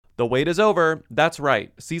The wait is over. That's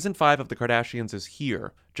right. Season 5 of The Kardashians is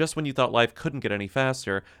here. Just when you thought life couldn't get any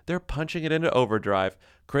faster, they're punching it into overdrive.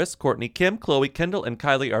 Kris, Kourtney, Kim, Khloe, Kendall, and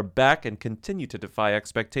Kylie are back and continue to defy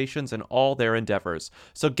expectations in all their endeavors.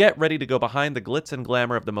 So get ready to go behind the glitz and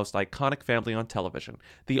glamour of the most iconic family on television.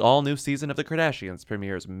 The all-new season of The Kardashians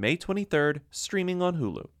premieres May 23rd, streaming on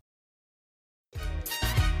Hulu.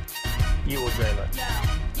 You or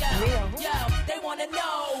Jayla? Yo, they wanna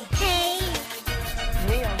know. Hey,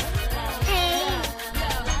 Mia. hey,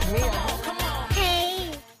 Mia. Come on.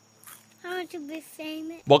 hey. I want to be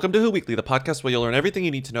famous. Welcome to Who Weekly, the podcast where you'll learn everything you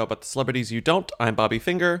need to know about the celebrities you don't. I'm Bobby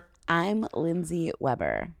Finger, I'm Lindsay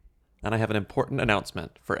Weber. and I have an important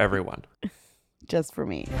announcement for everyone. Just for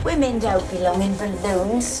me. Women don't belong in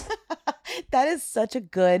balloons. That is such a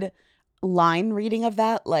good line reading of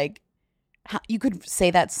that. Like, you could say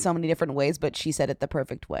that so many different ways, but she said it the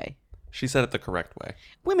perfect way. She said it the correct way.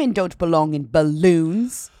 Women don't belong in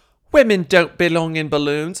balloons. Women don't belong in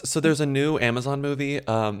balloons. So there's a new Amazon movie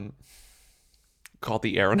called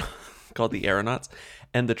The Aeronauts,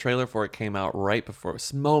 and the trailer for it came out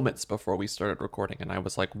moments before we started recording, and I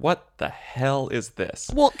was like, what the hell is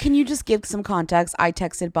this? Well, can you just give some context? I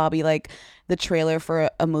texted Bobby like the trailer for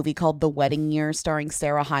a movie called The Wedding Year starring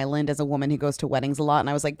Sarah Hyland as a woman who goes to weddings a lot, and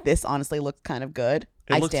I was like, this honestly looks kind of good.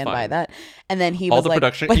 It I looks stand fine. by that. And then he All was the like,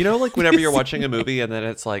 production, but- you know, like whenever you're watching a movie and then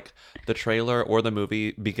it's like the trailer or the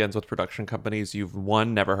movie begins with production companies you've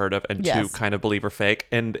one, never heard of, and two, Yes. kind of believe are fake.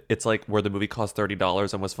 And it's like where the movie cost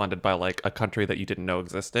 $30 and was funded by like a country that you didn't know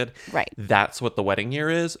existed. Right. That's what The Wedding Year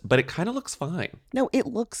is, but it kind of looks fine. No, it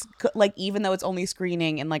looks good. Like, even though it's only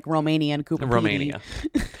screening in like Romania and Cooper Romania.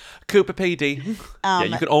 Cooper PD. Yeah,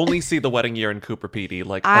 you could only see The Wedding Year in Cooper PD,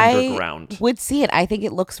 like underground. I would see it. I think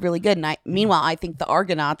it looks really good. And meanwhile, I think the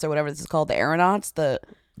Argonauts or whatever this is called, the Aeronauts, The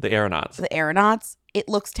Aeronauts. it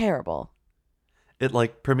looks terrible. It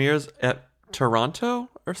like premieres at Toronto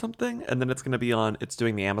or something, and then it's going to be on, it's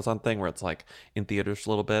doing the Amazon thing where it's like in theaters a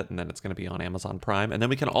little bit, and then it's going to be on Amazon Prime, and then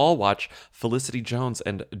we can all watch Felicity Jones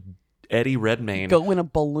and Eddie Redmayne Go in a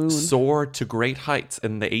balloon. soar to great heights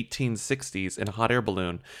in the 1860s in a hot air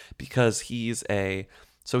balloon, because he's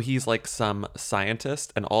like some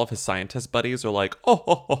scientist, and all of his scientist buddies are like,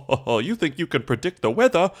 oh, you think you can predict the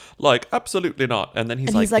weather? Like, absolutely not. And then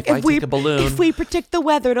he's like, if I take a balloon, if we predict the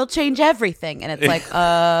weather, it'll change everything. And it's like,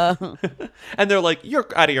 and they're like, you're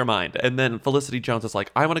out of your mind. And then Felicity Jones is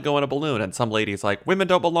like, I want to go in a balloon. And some lady's like, women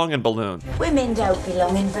don't belong in balloons. Women don't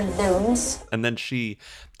belong in balloons. And then she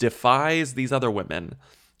defies these other women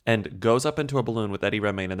and goes up into a balloon with Eddie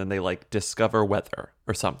Redmayne, and then they like discover weather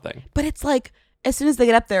or something. but it's like, as soon as they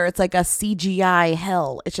get up there, it's like a CGI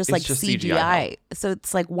hell. It's just like just CGI. CGI. So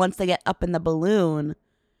it's like once they get up in the balloon,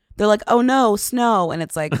 they're like, oh no, snow. And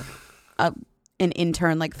it's like an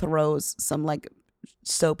intern like throws some like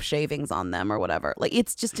soap shavings on them or whatever. Like,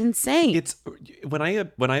 it's just insane. It's when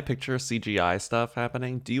I picture CGI stuff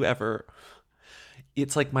happening,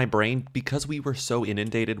 it's like my brain, because we were so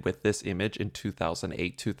inundated with this image in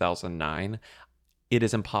 2008, 2009, it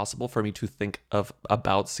is impossible for me to think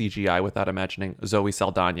about CGI without imagining Zoe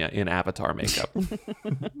Saldana in Avatar makeup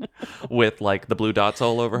with like the blue dots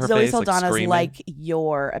all over her Zoe face, Saldana's like screaming. like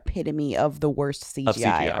your epitome of the worst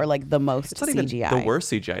CGI, or like the most It's not CGI. even the worst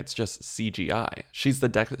CGI. It's just CGI. She's the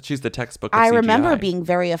textbook of I CGI. remember being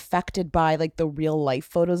very affected by like the real life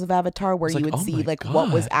photos of Avatar, where It's you like, would oh see my like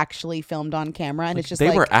what was God. actually filmed on camera, and it's just they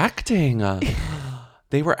like were acting.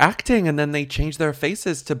 They were acting, and then they changed their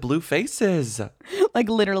faces to blue faces. like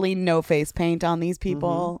literally no face paint on these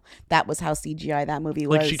people. That was how CGI that movie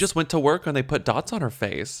was. Like, she just went to work and they put dots on her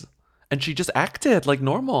face, and she just acted like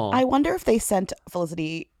normal. I wonder if they sent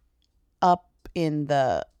Felicity up in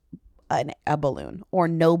a balloon, or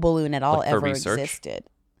no balloon at all Like, for ever research? existed.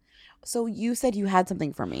 So you said you had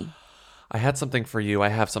something for me. I had something for you. I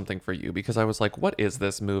have something for you, because I was like, what is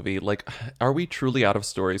this movie? Like, are we truly out of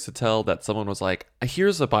stories to tell that someone was like,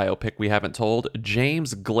 here's a biopic we haven't told?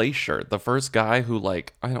 James Glacier, the first guy who,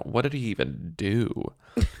 like, what did he even do?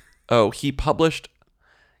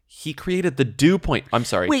 He created the dew point. I'm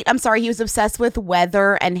sorry. Wait, I'm sorry. He was obsessed with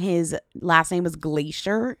weather, and his last name was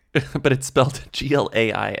Glacier. But it's spelled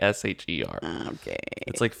Glaisher. Okay.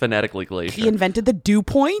 It's like phonetically glacier. He invented the dew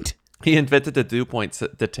point. He invented the dew points,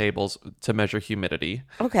 the tables to measure humidity.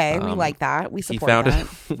 Okay, we like that. We He support found that.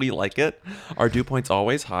 it. We like it. Our dew point's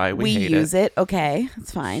always high. We hate use it. Okay,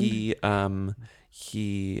 it's fine. He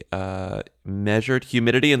measured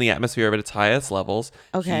humidity in the atmosphere at its highest levels.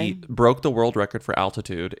 Okay. He broke the world record for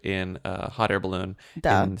altitude in a hot air balloon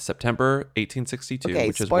Duh. in September 1862, Okay,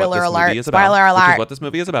 which is spoiler what this alert, movie is about. spoiler Which alert. is what this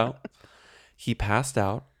movie is about. He passed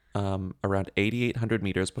out around 8,800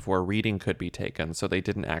 meters before a reading could be taken. So they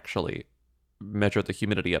didn't actually measure the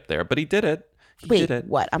humidity up there, but he did it. He Wait, did it.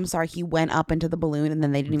 what? I'm sorry. He went up into the balloon and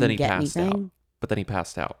then they didn't Then even he get passed anything. out. But then he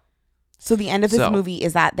passed out. So the end of this So- movie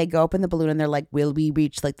is that they go up in the balloon and they're like, "Will we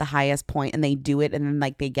reach like the highest point?" And they do it, and then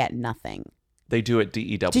like they get nothing. They do it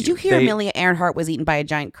DEW. Did you hear Amelia Earhart was eaten by a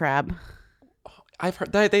giant crab? I've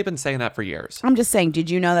heard they've been saying that for years. I'm just saying.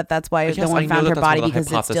 Did you know that that's why Yes, no one I know found that her that's one body of the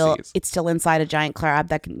because hypotheses. it's still inside a giant crab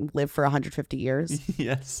that can live for 150 years.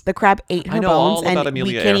 Yes. The crab ate her I know bones, all and about we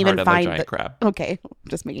Amelia can't Earhart even and the find giant crab. Okay,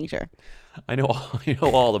 just making sure. I know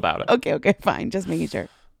all about it. Okay, fine, just making sure.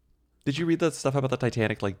 Did you read the stuff about the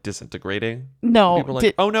Titanic like disintegrating? No, People are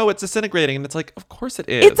like, oh no, it's disintegrating, and it's like, of course it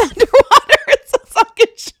is. it's underwater. It's a sunken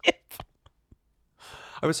ship.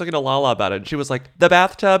 I was talking to Lala about it, and she was like, the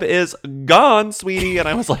bathtub is gone, sweetie, and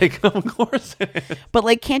I was like, of course it is. But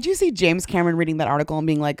like, can't you see James Cameron reading that article and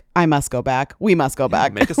being like, "I must go back. We must go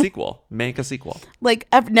back." Make a sequel. Make a sequel. Like,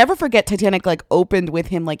 I've never forget Titanic like opened with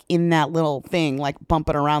him like in that little thing, like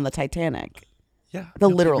bumping around the Titanic. Yeah, The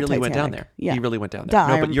no, literal he really went down Titanic. there. Yeah. He really went down there. Duh,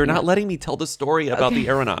 No, but you're yeah. not letting me tell the story about Okay. the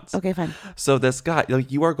aeronauts. Okay, fine. So this guy,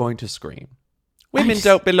 like, you are going to scream. Women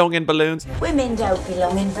don't belong in balloons. Women don't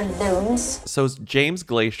belong in balloons. So James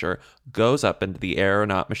Glacier goes up into the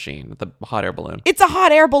aeronaut machine, the hot air balloon. It's a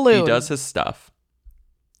hot air balloon. He does his stuff.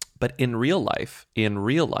 But in real life,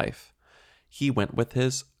 he went with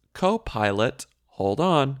his co-pilot. Hold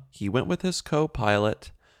on. He went with his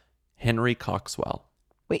co-pilot, Henry Coxwell.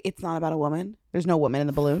 Wait, it's not about a woman. There's no woman in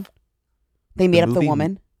the balloon. They made up the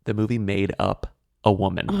woman. The movie made up a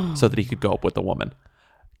woman so that he could go up with the woman.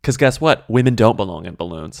 Because guess what? Women don't belong in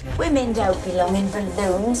balloons. Women don't belong in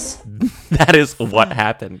balloons. That is what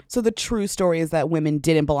happened. So the true story is that women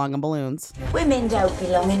didn't belong in balloons. Women don't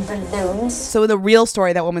belong in balloons. So the real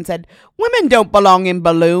story, that woman said, "Women don't belong in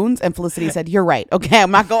balloons," and Felicity said, "You're right. Okay,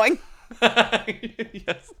 I'm not going."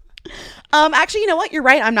 Yes. Actually, you know what? You're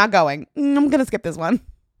right. I'm not going. I'm gonna skip this one.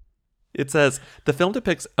 It says the film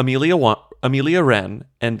depicts Amelia Wren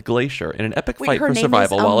and Glacier in an epic Wait, fight her for name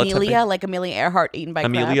survival is while Amelia, attempting like Amelia Earhart eaten by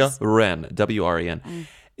Amelia crabs. Wren, W-R-E-N.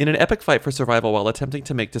 In an epic fight for survival while attempting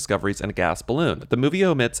to make discoveries in a gas balloon. The movie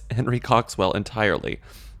omits Henry Coxwell entirely.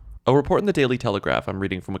 A report in the Daily Telegraph, I'm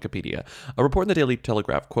reading from Wikipedia, a report in the Daily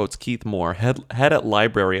Telegraph quotes Keith Moore, head at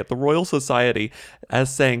library at the Royal Society,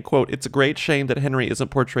 as saying, quote, "It's a great shame that Henry isn't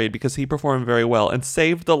portrayed because he performed very well and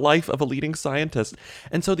saved the life of a leading scientist."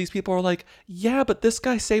 And so these people are like, yeah, but this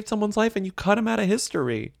guy saved someone's life and you cut him out of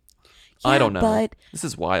history. I Yeah, don't know. but- This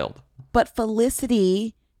is wild. But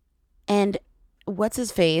Felicity and what's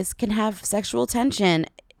his face can have sexual tension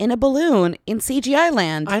in a balloon in CGI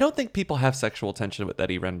land. I don't think people have sexual tension with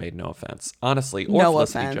Eddie Redmayne, no offense. Honestly, or No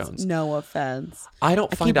Felicity offense. Jones. No offense. I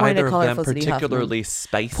don't I find keep wanting to either of call her them Felicity particularly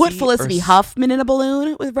spicy. Put Felicity or Huffman in a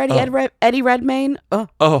balloon with Eddie Redmayne. Oh.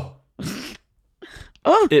 Oh,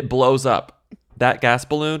 Oh. it blows up. That gas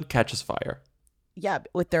balloon catches fire. Yeah,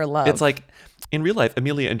 with their love. It's like, in real life,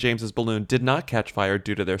 Amelia and James's balloon did not catch fire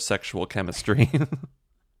due to their sexual chemistry.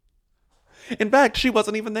 In fact, she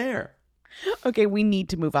wasn't even there. Okay, we need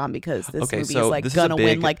to move on because this Okay, movie so is like this is a gonna win.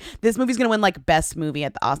 big- Like this movie's gonna win like best movie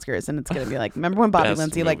at the Oscars, and it's gonna be like, remember when Bobby Best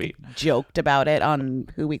Lindsay movie. like joked about it on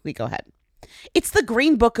Who Weekly? Go ahead. It's the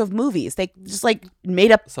Green Book of movies. They just like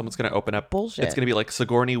made up. Someone's going to open up. Bullshit. It's going to be like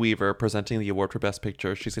Sigourney Weaver presenting the award for Best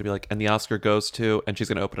Picture. She's going to be like, and the Oscar goes to, and she's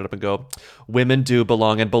going to open it up and go, "Women do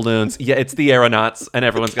belong in balloons." Yeah, it's the aeronauts, and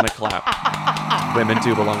everyone's going to clap. Women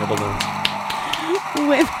do belong in balloons.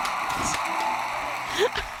 With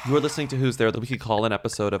You are listening to Who's There, the weekly call-in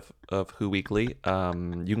episode of Who Weekly. You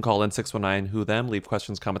can call in 619-WHO-THEM, leave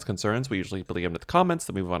questions, comments, concerns. We usually leave them to the comments,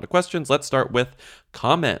 then we move on to questions. Let's start with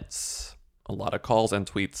comments. A lot of calls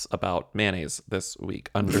and tweets about mayonnaise this week,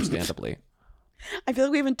 understandably. I feel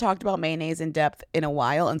like we haven't talked about mayonnaise in depth in a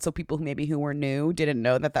while, and so people who were new didn't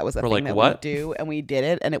know that was a We're thing like, that what? we do, and we did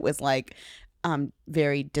it, and it was like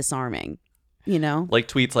very disarming. You know, Like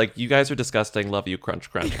tweets like, "You guys are disgusting, love you, crunch,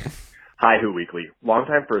 crunch." Hi, Who Weekly. Long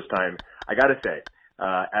time, first time. I gotta say,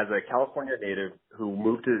 as a California native who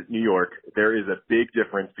moved to New York, there is a big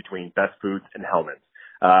difference between Best Foods and Hellman's.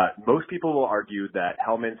 Most people will argue that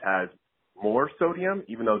Hellman's has more sodium,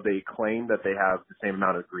 even though they claim that they have the same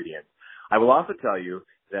amount of ingredients. I will also tell you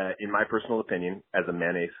that, in my personal opinion, as a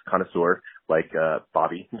mayonnaise connoisseur like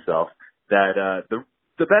Bobby himself, that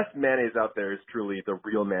the best mayonnaise out there is truly the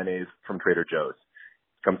real mayonnaise from Trader Joe's.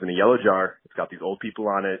 It comes in a yellow jar. It's got these old people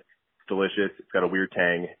on it. It's delicious. It's got a weird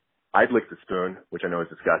tang. I'd lick the spoon, which I know is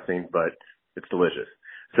disgusting, but it's delicious.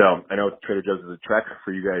 So I know Trader Joe's is a trek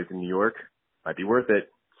for you guys in New York. Might be worth it.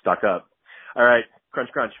 Stock up. All right. Crunch,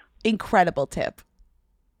 crunch. incredible tip.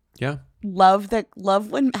 Yeah. love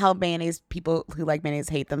when how mayonnaise people who like mayonnaise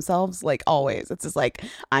hate themselves. Like always, it's just like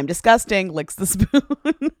I'm disgusting. Licks the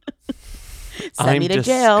spoon. Send me to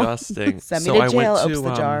jail. Disgusting. Send me So to I jail. went Opens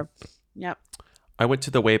the jar. Yep. I went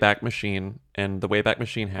to the Wayback Machine, and the Wayback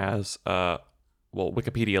Machine has,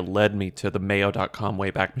 Wikipedia led me to the Mayo.com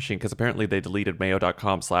Wayback Machine because apparently they deleted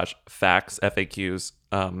Mayo.com/facts FAQs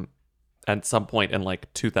at some point in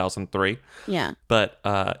like 2003. Yeah. But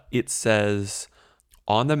it says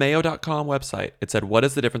on the Mayo.com website, it said, what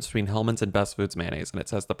is the difference between Hellmann's and Best Foods mayonnaise? And it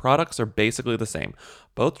says the products are basically the same.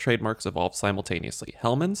 Both trademarks evolved simultaneously.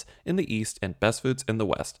 Hellmann's in the East and Best Foods in the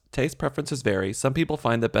West. Taste preferences vary. Some people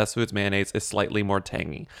find that Best Foods mayonnaise is slightly more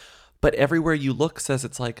tangy. But everywhere you look says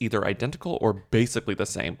it's like either identical or basically the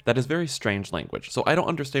same. That is very strange language. So I don't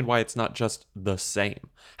understand why it's not just the same.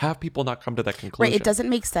 Have people not come to that conclusion? Right. It doesn't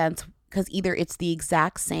make sense because either it's the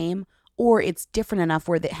exact same or it's different enough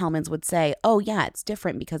where the Hellmann's would say, oh, yeah, it's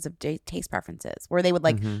different because of taste preferences, where they would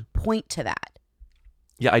like point to that.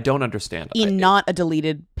 Yeah, I don't understand. In not a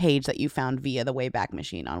deleted page that you found via the Wayback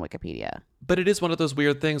Machine on Wikipedia. But it is one of those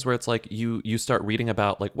weird things where it's like you start reading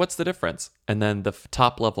about like, what's the difference? And then the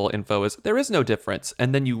top level info is there is no difference.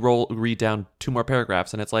 And then you read down 2 more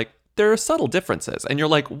paragraphs and it's like, there are subtle differences. And you're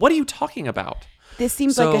like, what are you talking about? This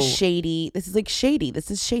seems like this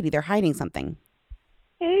is shady. They're hiding something.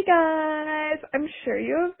 Hey guys, I'm sure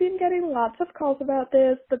you have been getting lots of calls about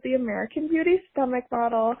this, but the American Beauty stomach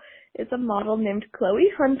model is a model named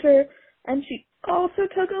Chloe Hunter, and she also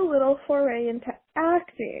took a little foray into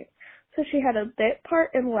acting. So she had a bit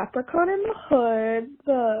part in Leprechaun in the Hood,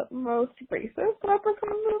 the most racist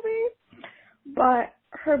Leprechaun movie, but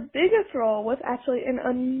her biggest role was actually in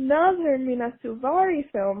another Mina Suvari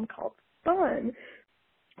film called Spun,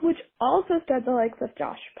 which also starred the likes of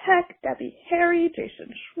Josh Peck, Debbie Harry,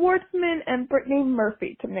 Jason Schwartzman, and Brittany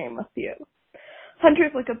Murphy, to name a few.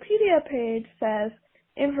 Hunter's Wikipedia page says,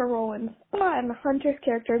 in her role in Spun, Hunter's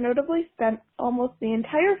character notably spent almost the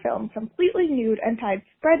entire film completely nude and tied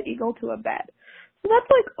spread eagle to a bed. So that's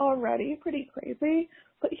like already pretty crazy,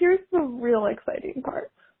 but here's the real exciting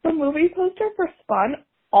part. The movie poster for Spun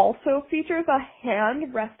also features a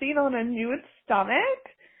hand resting on a nude stomach?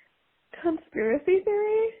 Conspiracy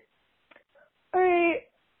theory? Alright.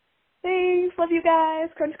 Thanks. Love you guys.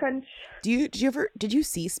 Crunch, crunch. Did you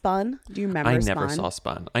see Spun? Do you remember I Spun? never saw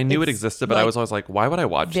Spun. I knew it existed, but I was always like, why would I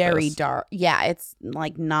watch this? Very dark. Yeah, it's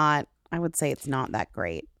like not, I would say it's not that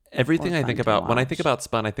great. Everything I think about, when I think watch. about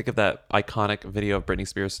Spun, I think of that iconic video of Britney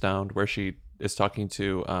Spears stoned where she is talking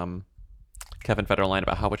to Kevin Federline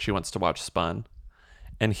about how much she wants to watch Spun.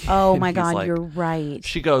 And Oh and my he's God, like- you're right.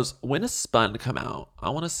 She goes, when does Spun come out?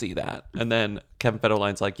 I want to see that. And then Kevin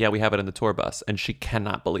Federline's like, yeah, we have it in the tour bus. And she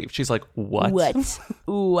cannot believe. She's like, what?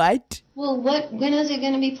 What? Well, when is it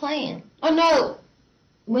going to be playing? Oh, no.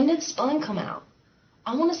 When did Spun come out?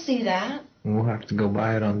 I want to see that. We'll have to go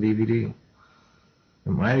buy it on DVD. It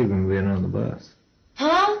might even been on the bus.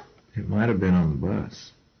 Huh? It might have been on the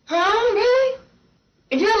bus. Huh? Really?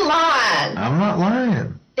 You're lying. I'm not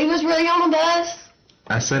lying. It was really on the bus?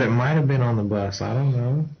 I said it might have been on the bus. I don't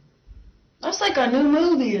know. That's like a new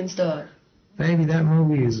movie and stuff. Baby, that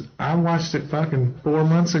movie is... I watched it fucking 4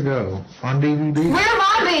 months ago on DVD. Where have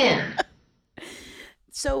I been?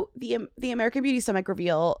 So the American Beauty stomach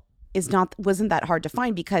reveal wasn't that hard to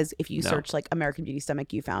find because if you search like American Beauty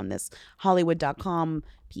stomach, you found this Hollywood.com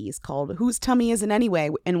piece called "Whose Tummy Is It Anyway?"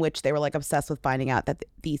 in which they were like obsessed with finding out that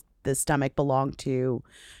the stomach belonged to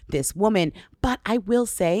this woman. But I will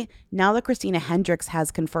say, now that Christina Hendricks has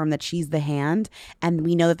confirmed that she's the hand and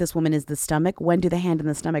we know that this woman is the stomach, when do the hand and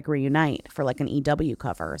the stomach reunite for like an EW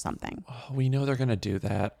cover or something? Oh, we know they're going to do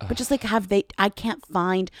that. But just like I can't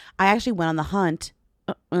find, I actually went on the hunt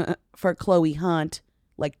for Chloe Hunt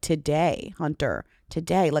like today,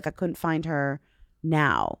 like I couldn't find her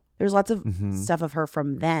now. There's lots of stuff of her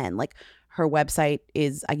from then. Like her website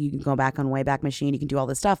is, you can go back on Wayback Machine. You can do all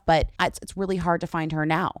this stuff, but it's really hard to find her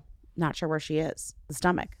now. Not sure where she is. The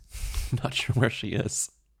stomach. Not sure where she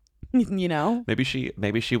is. You know? Maybe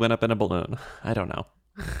she went up in a balloon. I don't know.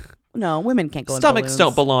 No, women can't go in Stomachs balloons.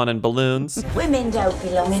 don't belong in balloons. Women don't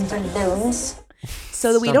belong in balloons.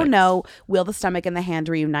 So that we don't know, will the stomach and the hand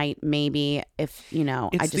reunite? Maybe if, I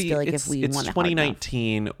just feel like if we want It's it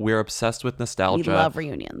 2019. We're obsessed with nostalgia. We love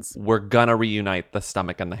reunions. We're gonna reunite the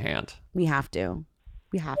stomach and the hand. We have to.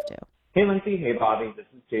 Hey, Lindsay. Hey, Bobby. This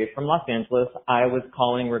is Jay from Los Angeles. I was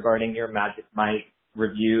calling regarding your Magic Mike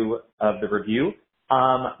review of the review.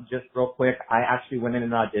 Just real quick, I actually went in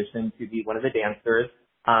an audition to be one of the dancers.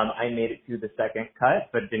 I made it to the second cut,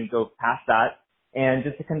 but didn't go past that. And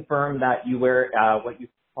just to confirm that you wear what you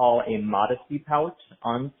call a modesty pouch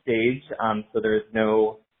on stage, so there's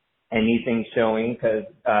no anything showing because,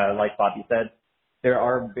 like Bobby said, there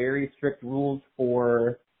are very strict rules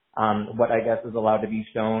for what I guess is allowed to be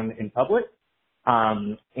shown in public.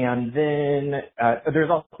 And then there's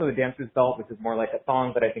also a dancer's belt, which is more like a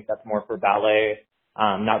thong, but I think that's more for ballet.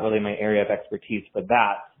 Not really my area of expertise for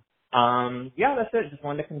that. Yeah, that's it. Just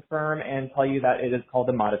wanted to confirm and tell you that it is called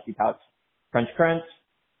a modesty pouch. Crunch Crunch,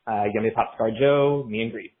 Yummy Pop Star Joe, me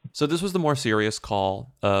and Grease. So this was the more serious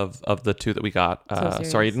call of the two that we got. So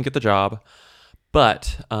sorry you didn't get the job.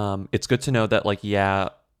 But it's good to know that, like, yeah,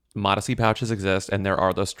 modesty pouches exist and there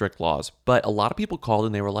are those strict laws. But a lot of people called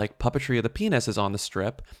and they were like, Puppetry of the Penis is on the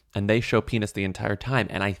strip and they show penis the entire time.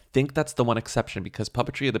 And I think that's the one exception because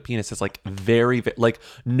Puppetry of the Penis is like like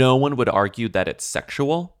no one would argue that it's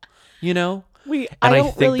sexual, you know? I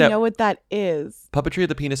don't really know what that is. Puppetry of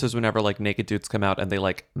the Penis is whenever like naked dudes come out and they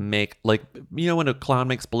like make like, you know, when a clown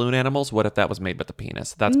makes balloon animals, what if that was made with the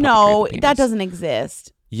penis? That's no, Puppetry of the Penis. that doesn't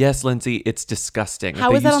exist. Yes, Lindsay, it's disgusting.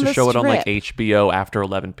 How they is that used on to the show it on like strip? HBO after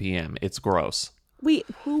 11 p.m. It's gross. Wait,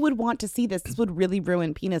 who would want to see this? This would really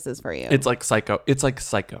ruin penises for you. It's like psycho. It's like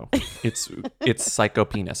psycho. It's psycho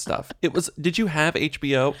penis stuff. Did you have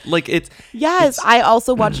HBO? Like Yes, I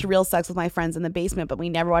also watched Real Sex with my friends in the basement, but we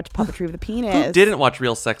never watched Puppetry of the Penis. Who didn't watch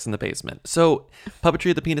Real Sex in the Basement? So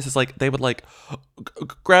Puppetry of the Penis is like they would like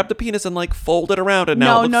grab the penis and like fold it around and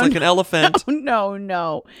now it looks like an elephant.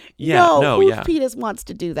 No. Yeah, whose penis wants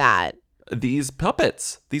to do that? These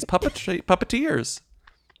puppeteers.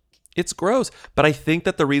 It's gross. But I think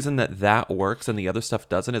that the reason that works and the other stuff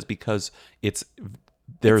doesn't is because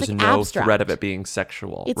there's like no abstract. threat of it being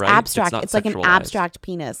sexual. It's right? abstract. not It's like an sexualized. abstract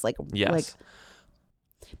penis. Yes.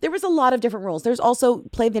 There was a lot of different rules. There's also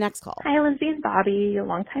play the next call. Hi, Lindsay and Bobby.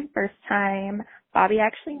 Long time, first time. Bobby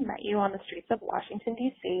actually met you on the streets of Washington,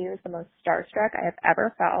 D.C. It was the most starstruck I have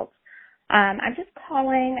ever felt. I'm just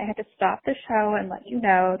calling. I had to stop the show and let you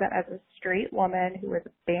know that as a straight woman who was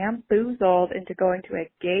bamboozled into going to a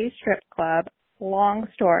gay strip club, long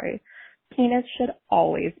story, penis should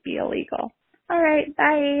always be illegal. All right,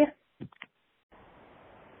 bye.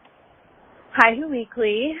 Hi, Who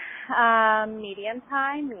Weekly. Medium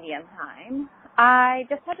time. I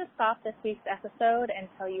just had to stop this week's episode and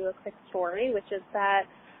tell you a quick story, which is that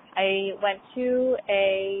I went to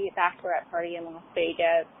a bachelorette party in Las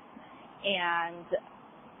Vegas, and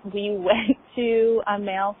we went to a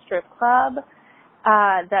male strip club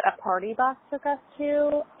that a party bus took us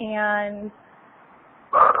to, and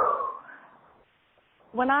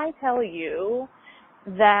when I tell you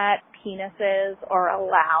that penises are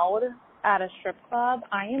allowed at a strip club,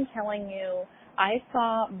 I am telling you I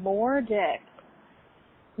saw more dicks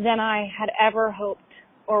than I had ever hoped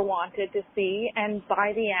or wanted to see, and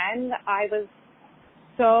by the end I was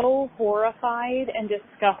so horrified and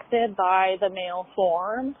disgusted by the male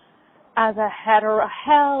form. As a hetero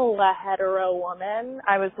woman,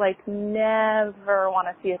 I was like, never want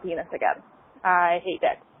to see a penis again. I hate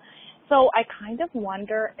dicks. So I kind of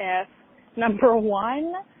wonder if, number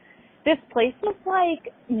one, this place was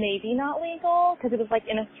like maybe not legal because it was like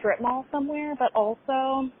in a strip mall somewhere, but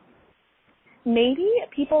also maybe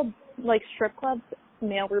people like strip clubs,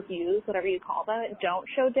 male reviews, whatever you call them, don't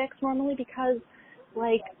show dicks normally because,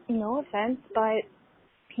 like, no offense, but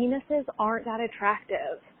penises aren't that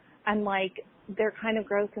attractive. And, like, they're kind of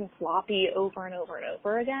gross and sloppy over and over and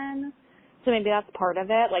over again. So maybe that's part of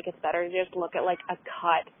it. Like, it's better to just look at, like, a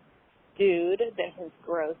cut dude than his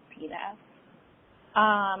gross penis.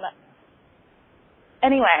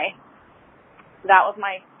 Anyway, that was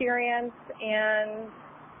my experience, and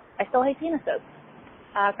I still hate penises.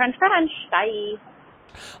 Crunch, crunch. Bye.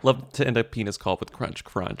 Love to end a penis call with crunch,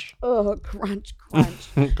 crunch. Oh, crunch, crunch.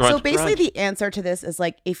 So basically the answer to this is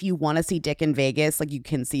like, if you want to see dick in Vegas, like you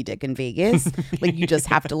can see dick in Vegas. Like you just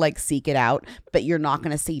have to like seek it out, but you're not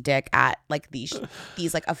going to see dick at like these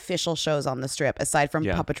like official shows on the strip aside from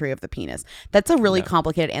Puppetry of the Penis. That's a really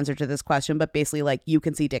complicated answer to this question, but basically like you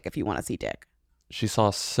can see dick if you want to see dick. She saw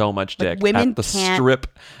so much dick like at the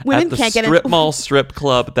strip mall strip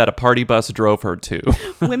club that a party bus drove her to.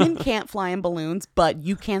 Women can't fly in balloons, but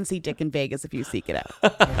you can see dick in Vegas if you seek it out.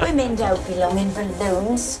 Women don't belong in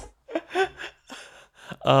balloons.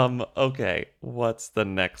 Okay, what's the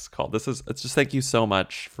next call? It's just thank you so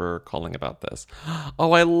much for calling about this.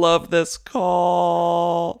 Oh, I love this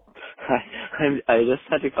call. I just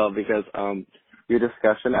had to call because your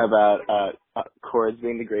discussion about chords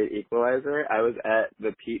being the great equalizer. I was at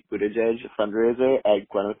the Pete Buttigieg fundraiser at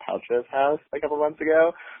Gwyneth Paltrow's house a couple months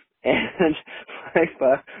ago, and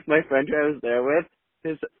my friend who I was there with,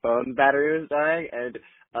 his phone battery was dying, and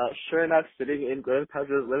sure enough, sitting in Gwyneth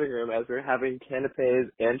Paltrow's living room as we were having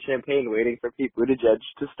canapes and champagne waiting for Pete Buttigieg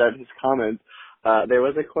to start his comments, there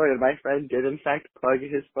was a cord, and my friend did in fact plug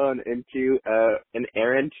his phone into an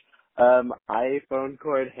errant iPhone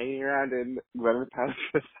cord hanging around in Gwyneth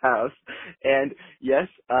Paltrow's house. And yes,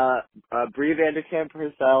 Brie Vanderkamp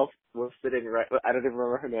herself was sitting right, I don't even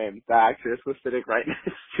remember her name, the actress was sitting right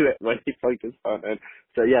next to it when he plugged his phone in.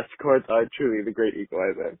 So yes, cords are truly the great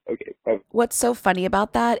equalizer. Okay. What's so funny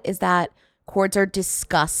about that is that cords are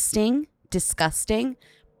disgusting,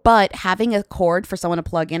 but having a cord for someone to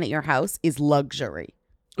plug in at your house is luxury.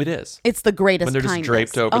 It is. It's the greatest when they're just kindness.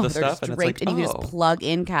 draped over the they're stuff, just and it's draped, like, and you can oh. just plug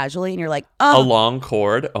in casually, and you're like, A oh, long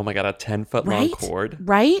cord. Oh my God, a 10-foot long right, cord.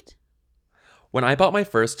 right? When I bought my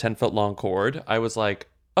first 10-foot long cord, I was like,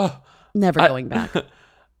 oh. Never going back.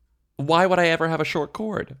 Why would I ever have a short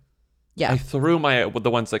cord? Yeah. I threw the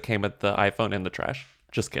ones that came with the iPhone in the trash.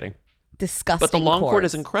 Just kidding. Disgusting. But the long cord cords.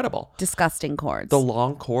 is incredible. Disgusting cords. The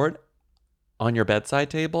long cord on your bedside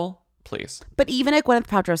table, please. But even at Gwyneth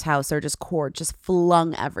Paltrow's house, they're just cords just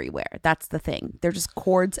flung everywhere. That's the thing. They're just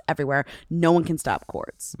cords everywhere. No one can stop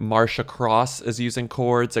cords. Marsha Cross is using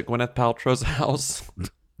cords at Gwyneth Paltrow's house.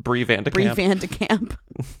 Brie Vanderkamp.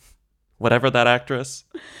 Whatever that actress.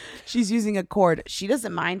 She's using a cord. She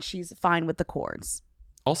doesn't mind. She's fine with the cords.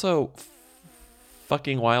 Also,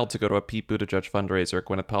 fucking wild to go to a Pete Buttigieg fundraiser at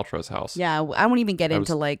Gwyneth Paltrow's house. Yeah, I won't even get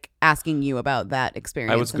into like asking you about that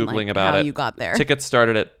experience. I was Googling and, about how it. you got there. Tickets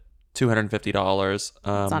started at $250. It's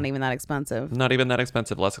not even that expensive. Not even that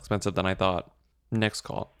expensive. Less expensive than I thought. Next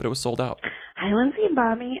call. But it was sold out. Hi, Lindsay and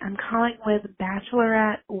Bobby. I'm calling with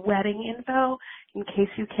Bachelorette wedding info in case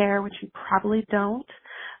you care, which you probably don't.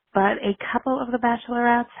 But a couple of the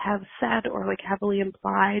Bachelorettes have said or like heavily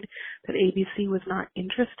implied that ABC was not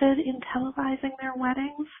interested in televising their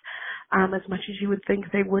weddings as much as you would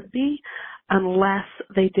think they would be unless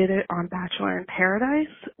they did it on Bachelor in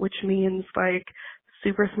Paradise, which means like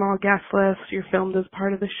super small guest list, you're filmed as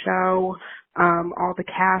part of the show, all the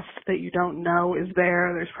cast that you don't know is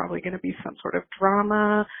there. There's probably going to be some sort of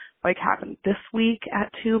drama like happened this week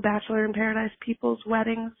at 2 Bachelor in Paradise people's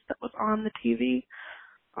weddings that was on the TV.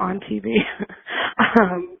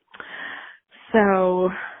 So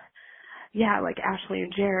yeah, like Ashley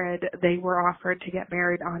and Jared, they were offered to get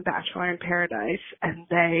married on Bachelor in Paradise and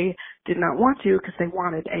they did not want to because they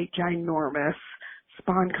wanted a ginormous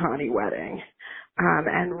Sponcani wedding.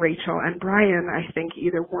 And Rachel and Brian, I think,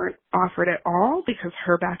 either weren't offered at all because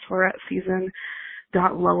her Bachelorette season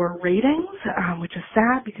got lower ratings, which is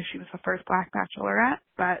sad because she was the first Black Bachelorette,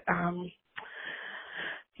 but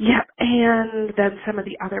yeah, and then some of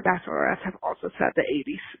the other bachelorettes have also said that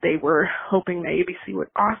they were hoping the ABC would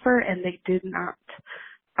offer, and they did not.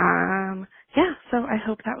 Yeah, so I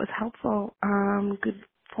hope that was helpful. Good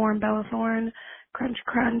form, Bella Thorne. Crunch,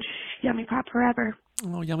 crunch. Yummy pop forever.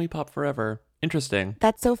 Oh, yummy pop forever. Interesting.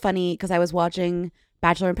 That's so funny because I was watching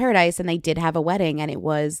Bachelor in Paradise and they did have a wedding and it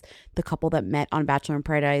was the couple that met on Bachelor in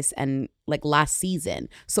Paradise and like last season.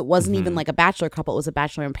 So it wasn't even like a Bachelor couple. It was a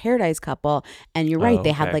Bachelor in Paradise couple. And you're right.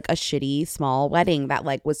 They had like a shitty small wedding that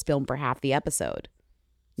like was filmed for half the episode.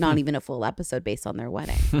 Not even a full episode based on their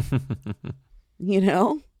wedding. You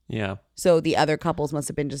know? Yeah. So the other couples must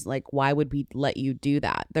have been just like, why would we let you do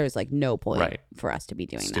that? There's like no point for us to be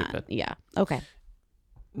doing that. Yeah. Okay.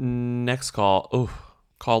 Next call. Oh,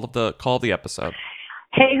 call of the episode.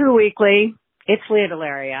 Hey, Who Weekly. It's Leah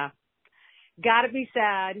Delaria. Gotta be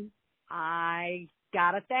said, I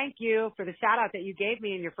gotta thank you for the shout out that you gave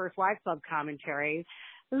me in your first Wives Club commentary.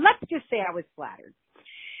 Let's just say I was flattered.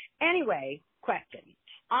 Anyway, question.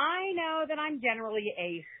 I know that I'm generally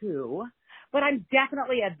a who, but I'm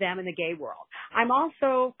definitely a them in the gay world. I'm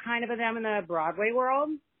also kind of a them in the Broadway world,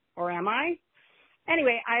 or am I?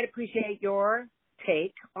 Anyway, I'd appreciate your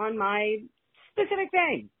take on my specific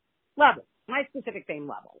fame level, my specific fame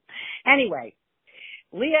level. Anyway,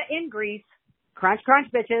 Leah in Greece, crunch, crunch,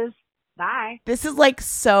 bitches. Bye. This is like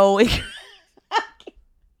so.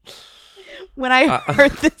 When I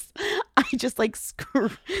heard this, I just like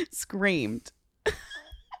screamed.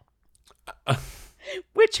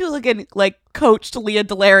 Which hooligan like coached Leah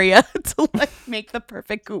Delaria to like make the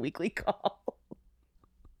perfect Who Weekly call?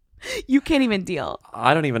 You can't even deal.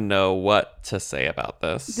 I don't even know what to say about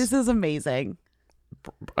this. This is amazing.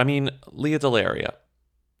 I mean, Leah Delaria.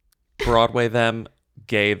 Broadway them,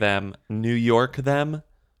 gay them, New York them.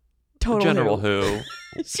 Total General Who.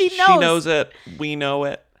 Who. She knows. She knows it. We know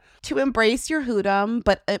it. To embrace your hoodum,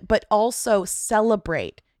 but also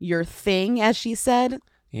celebrate your thing, as she said.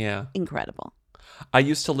 Yeah. Incredible.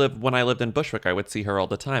 When I lived in Bushwick, I would see her all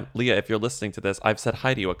the time. Leah, if you're listening to this, I've said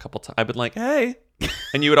hi to you a couple times. I've been like, hey.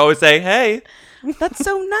 And you would always say, hey. That's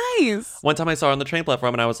so nice. One time I saw her on the train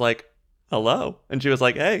platform and I was like, hello. And she was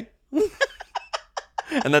like, hey.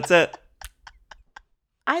 And that's it.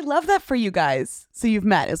 I love that for you guys. So you've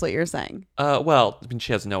met, is what you're saying. Well, I mean,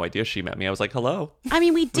 she has no idea she met me. I was like, hello. I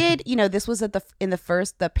mean, we did, this was at the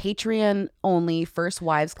Patreon only First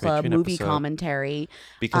Wives Club Patreon movie episode. commentary.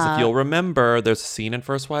 Because if you'll remember, there's a scene in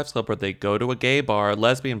First Wives Club where they go to a gay bar,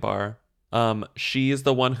 lesbian bar. She is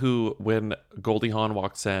the one who, when Goldie Hawn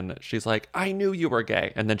walks in, she's like, I knew you were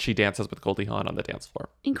gay. And then she dances with Goldie Hawn on the dance floor.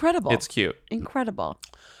 Incredible. It's cute. Incredible.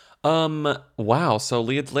 Wow. So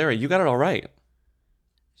Leah DeLaria, you got it all right.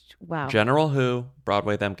 Wow. General Who,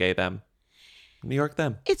 Broadway them, gay them, New York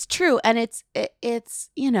them. It's true. And it's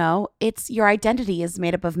your identity is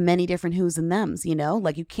made up of many different who's and thems,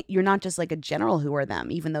 like you're not just like a general who or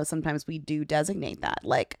them, even though sometimes we do designate that.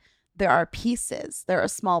 Like there are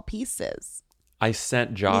small pieces. I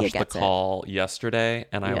sent Josh the call yesterday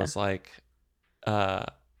and I was like, and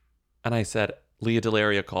I said, Leah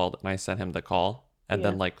DeLaria called and I sent him the call. And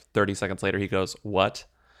then like 30 seconds later, he goes, what?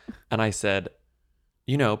 And I said,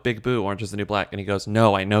 Big Boo, Orange is the New Black. And he goes,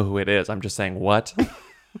 no, I know who it is. I'm just saying, what?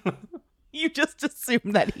 You just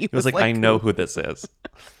assumed that he was like, I know who this is.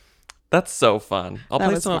 That's so fun. I'll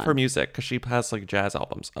play some of her music because she has like jazz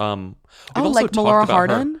albums. We've also like Melora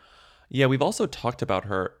Hardin? Yeah, we've also talked about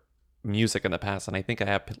her music in the past. And I think I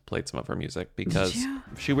have played some of her music because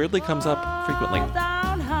she weirdly comes up frequently.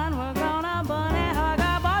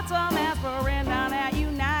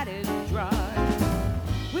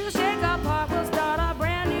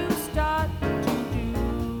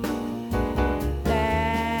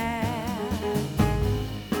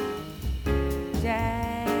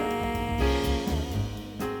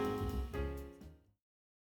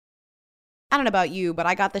 I don't know about you, but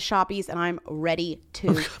I got the shoppies and I'm ready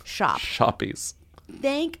to shop. Shoppies.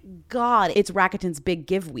 Thank God it's Rakuten's Big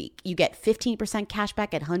Give Week. You get 15% cash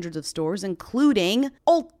back at hundreds of stores, including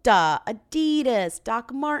Ulta, Adidas,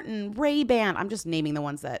 Doc Marten, Ray-Ban. I'm just naming the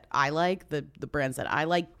ones that I like, the brands that I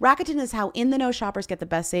like. Rakuten is how in-the-know shoppers get the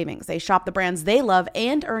best savings. They shop the brands they love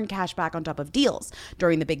and earn cash back on top of deals.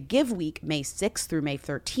 During the Big Give Week, May 6th through May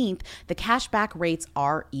 13th, the cash back rates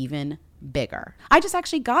are even bigger. I just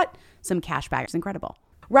actually got some cash back. It's incredible.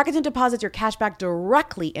 Rakuten deposits your cash back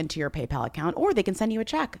directly into your PayPal account, or they can send you a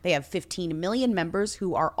check. They have 15 million members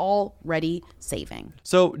who are already saving.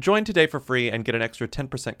 So join today for free and get an extra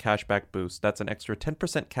 10% cash back boost. That's an extra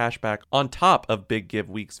 10% cash back on top of Big Give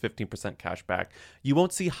Week's 15% cash back. You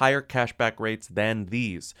won't see higher cash back rates than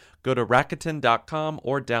these. Go to Rakuten.com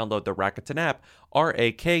or download the Rakuten app.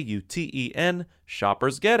 Rakuten.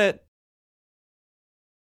 Shoppers get it.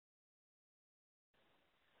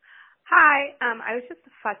 Hi, I was just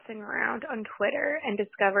futzing around on Twitter and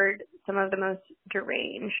discovered some of the most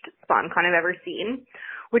deranged SpawnCon I've ever seen,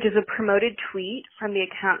 which is a promoted tweet from the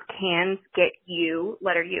account Cans Get You,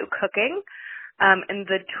 letter U, Cooking. And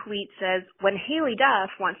the tweet says, when Haley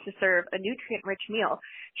Duff wants to serve a nutrient-rich meal,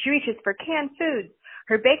 she reaches for canned foods.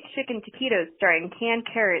 Her baked chicken taquitos starring canned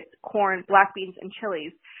carrots, corn, black beans, and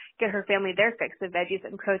chilies get her family their fix of veggies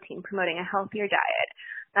and protein, promoting a healthier diet.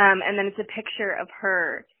 And then it's a picture of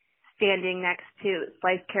her standing next to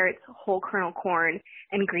sliced carrots, whole kernel corn,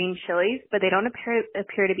 and green chilies, but they don't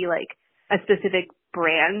appear to be like a specific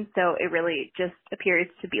brand, so it really just appears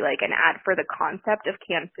to be like an ad for the concept of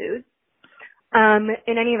canned foods. In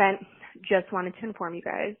any event, just wanted to inform you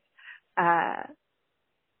guys,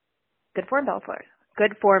 good form, Bella Thorne.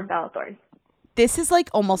 Good form, Bella Thorne. This is like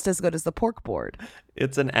almost as good as the pork board.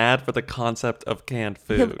 It's an ad for the concept of canned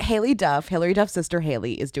food. Hilary Duff's sister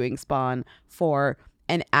Haley, is doing Spawn for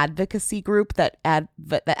an advocacy group that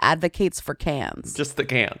advocates for cans. Just the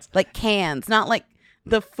cans. Like cans, not like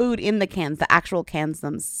the food in the cans, the actual cans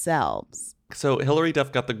themselves. So Hilary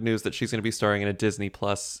Duff got the news that she's going to be starring in a Disney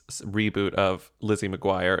Plus reboot of Lizzie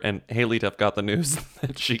McGuire, and Haley Duff got the news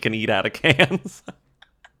that she can eat out of cans.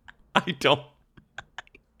 I don't.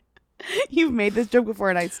 You've made this joke before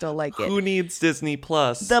and I still like it. Who needs Disney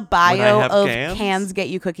Plus? The bio of Cans Get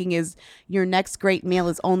You Cooking is, your next great meal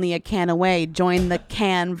is only a can away. Join the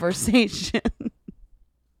conversation.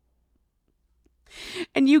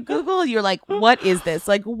 And you Google, you're like, what is this?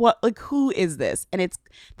 Like, who is this? And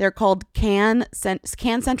they're called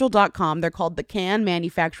CanCentral.com. They're called the Can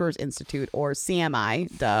Manufacturers Institute, or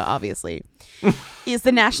CMI, duh, obviously. Is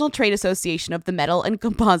the National Trade Association of the metal and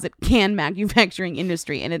composite can manufacturing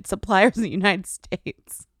industry, and its suppliers in the United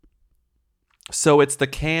States. So it's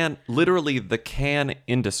literally the can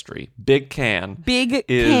industry. Big Can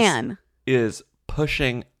is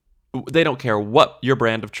pushing. They don't care what your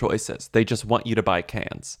brand of choice is. They just want you to buy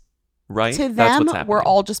cans, right? To That's them, what's happening. we're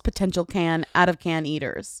all just potential out of can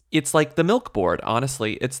eaters. It's like the milk board.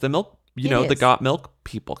 Honestly, it's the milk. You It know, the is. Got Milk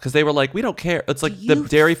people, because they were like, we don't care. It's like the you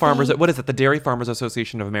Dairy Farmers. think- What is it? The Dairy Farmers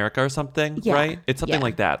Association of America or something, Yeah, right? It's something yeah,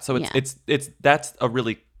 like that. So yeah. it's that's a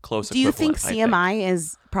really close. Do you think equivalent, I CMI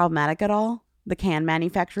is problematic at all? The can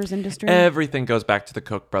manufacturers industry? Everything goes back to the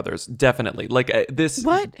Koch brothers, definitely. Like this.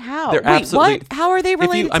 What? How? They're Wait, absolutely. what? How are they if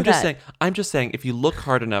related I'm to just that? saying. I'm just saying. If you look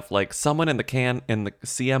hard enough, like someone in the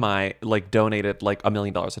CMI, like donated like $1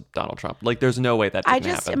 million to Donald Trump. Like, there's no way that I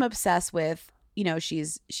didn't just happen. am obsessed with, you know,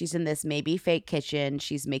 she's in this maybe fake kitchen.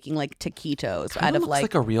 She's making like taquitos Kinda out of looks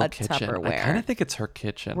like a real a kitchen. I Tupperware. kind of think it's her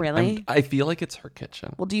kitchen. Really? I feel like it's her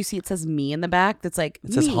kitchen. Well, do you see it says me in the back? That's like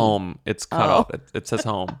It says me. home. It's cut Oh. off. It says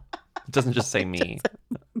home. It doesn't just say me.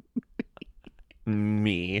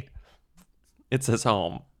 Me. It says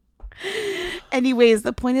home. Anyways,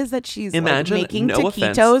 the point is that she's Imagine, like making no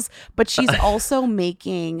taquitos, offense. but she's also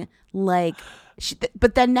making like.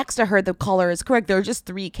 But then next to her, the color is correct. There are just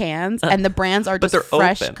 3 cans, and the brands are But just they're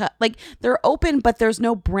fresh open. cut. Like they're open, but there's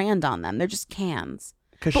no brand on them. They're just cans.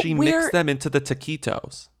 Because But she where- mixed them into the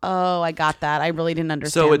taquitos. Oh, I got that. I really didn't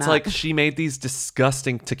understand. So it's that. like she made these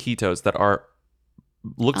disgusting taquitos that are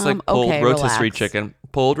looks like pulled okay, rotisserie relax. chicken,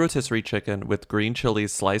 pulled rotisserie chicken with green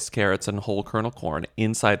chilies, sliced carrots, and whole kernel corn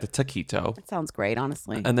inside the taquito. That sounds great,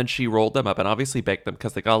 honestly. And then she rolled them up and obviously baked them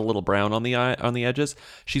because they got a little brown on the edges.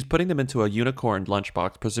 She's putting them into a unicorn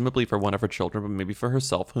lunchbox, presumably for one of her children, but maybe for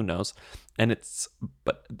herself. Who knows? And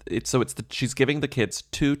she's giving the kids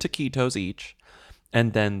 2 taquitos each,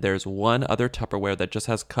 and then there's one other Tupperware that just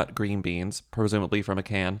has cut green beans, presumably from a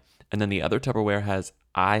can, and then the other Tupperware has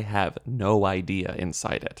I have no idea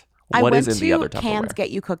inside it. What is in the other I went to Cans Tupperware? Get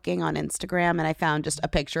You Cooking on Instagram, and I found just a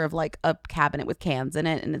picture of like a cabinet with cans in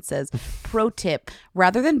it, and it says, "Pro tip: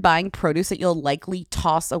 rather than buying produce that you'll likely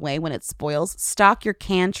toss away when it spoils, stock your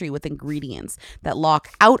pantry with ingredients that lock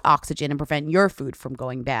out oxygen and prevent your food from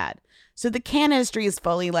going bad." So the can industry is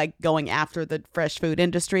fully like going after the fresh food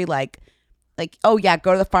industry, like, oh yeah,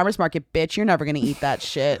 go to the farmer's market, bitch. You're never gonna eat that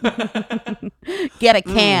shit. Get a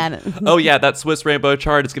can. Oh yeah, that Swiss rainbow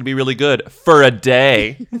chard is going to be really good for a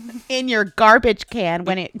day. In your garbage can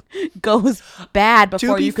when it goes bad To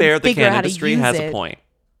before be you fair, can the figure can out how to industry use has it. a point.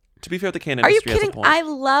 To be fair, the can Are you industry has a kidding? point. I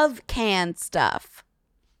love canned stuff.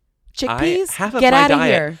 Chickpeas? Half of Get my out of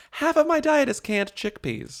diet, here. Half of my diet is canned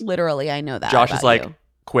chickpeas. Literally, I know that. Josh about is like, you.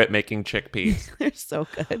 quit making chickpeas. They're so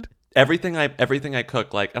good. everything I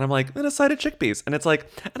cook, like, and I'm like, and a side of chickpeas, and it's like,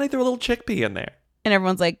 and I throw a little chickpea in there. And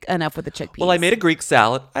everyone's like, enough with the chickpeas. Well, I made a Greek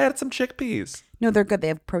salad. I added some chickpeas. No, they're good. They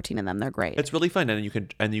have protein in them. They're great. It's really fun, and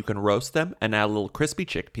you can roast them and add a little crispy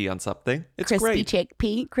chickpea on something. It's crispy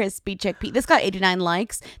great. crispy chickpea. This got 89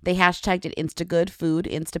 likes. They hashtagged it Instagood Food,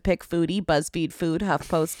 Instapick Foodie, BuzzFeed Food,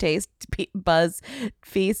 HuffPost Taste, Buzz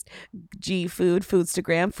Feast, G Food,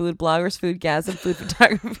 Foodstagram, Food Bloggers, Foodgasm, Food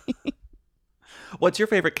Photography. What's your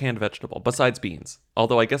favorite canned vegetable besides beans?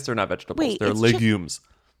 Although I guess they're not vegetables; Wait, they're it's legumes.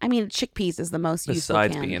 I mean, chickpeas is the most useful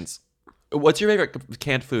Besides canned. beans, what's your favorite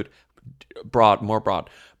canned food? More broad.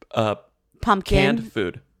 Pumpkin. Canned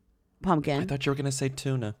food. Pumpkin. I thought you were gonna say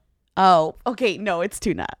tuna. Oh, okay. No, it's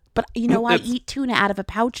tuna. But you know, I It's- eat tuna out of a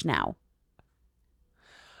pouch now.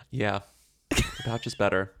 Yeah, the pouch is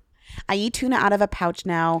better. I eat tuna out of a pouch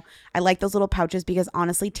now. I like those little pouches because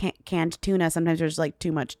honestly, canned tuna, sometimes there's like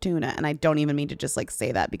too much tuna. And I don't even mean to just like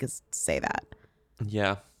say that because say that.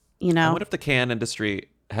 Yeah. You know? And what if the can industry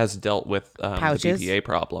has dealt with the Pouches? BPA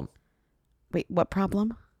problem? Wait, what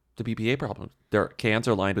problem? The BPA problem. Their cans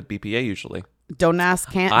are lined with BPA usually. Don't ask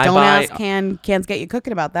cans get you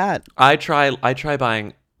cooking about that. I try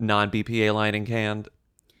buying non-BPA lining canned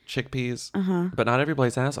chickpeas, but not every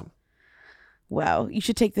place has them. Wow, you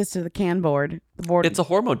should take this to the can board. The board. It's a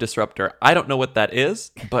hormone disruptor. I don't know what that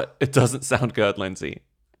is, but it doesn't sound good, Lindsay.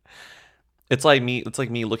 It's like me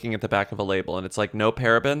looking at the back of a label and it's like no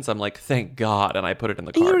parabens. I'm like, thank God, and I put it in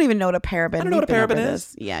the cart. You don't even know what a paraben. I don't know what a You've been paraben over is.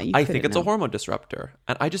 this. Yeah, I think it's a hormone disruptor,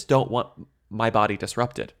 and I just don't want my body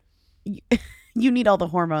disrupted. You need all the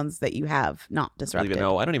hormones that you have not disrupted.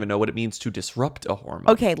 I don't even know what it means to disrupt a hormone.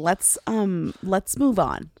 Okay, let's move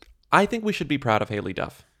on. I think we should be proud of Haley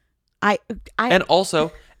Duff. I and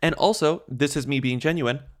also, this is me being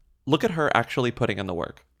genuine. Look at her actually putting in the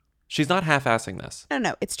work. She's not half-assing this.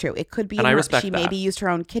 No, it's true. It could be. And I respect she that. maybe used her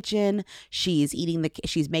own kitchen. She's making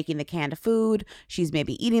the canned food. She's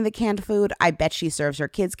maybe eating the canned food. I bet she serves her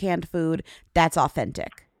kids canned food. That's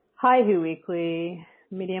authentic. Hi, Who Weekly.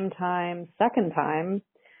 Medium time, second time.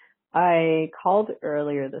 I called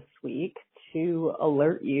earlier this week to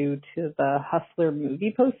alert you to the Hustler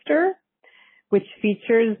movie poster, which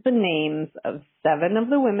features the names of 7 of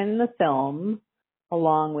the women in the film,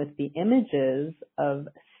 along with the images of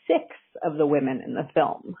 6 of the women in the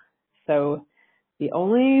film. So The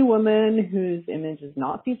only woman whose image is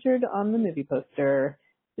not featured on the movie poster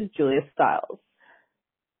is Julia Stiles.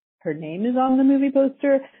 Her name is on the movie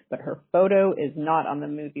poster, but her photo is not on the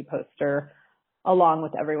movie poster, along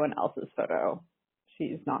with everyone else's photo.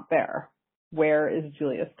 She's not there. Where is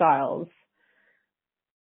Julia Stiles?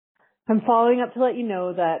 I'm following up to let you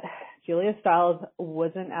know that Julia Stiles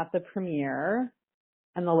wasn't at the premiere,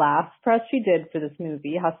 and the last press she did for this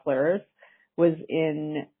movie, Hustlers, was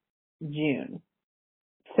in June.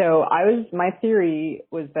 So my theory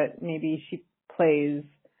was that maybe she plays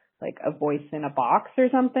like a voice in a box or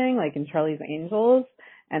something, like in Charlie's Angels,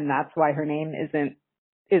 and that's why her name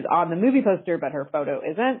is on the movie poster, but her photo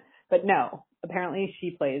isn't. But no, apparently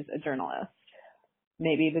she plays a journalist.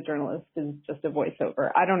 Maybe the journalist is just a voiceover.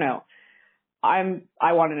 I don't know.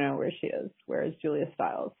 I want to know where she is. Where is Julia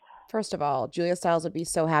Stiles? First of all, Julia Stiles would be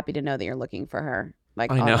so happy to know that you're looking for her. Like,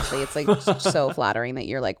 I know. honestly, it's like so flattering that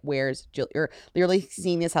you're like, where's Julia? You're like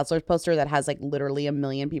seeing this Hustlers poster that has like literally 1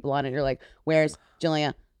 million people on it. You're like, where's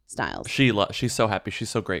Julia Stiles? She's so happy. She's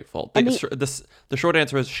so grateful. I mean, The short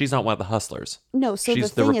answer is she's not one of the hustlers. No, so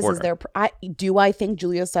she's the thing reporter. do I think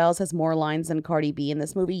Julia Stiles has more lines than Cardi B in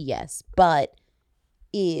this movie? Yes. But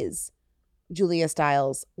is Julia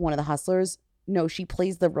Stiles one of the hustlers? No, she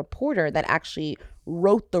plays the reporter that actually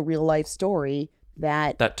wrote the real life story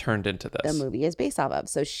that turned into this. The movie is based off of.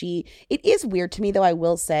 So it is weird to me, though, I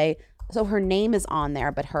will say. So her name is on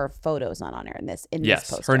there, but her photo's not on there in this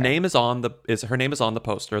poster. Her name is on the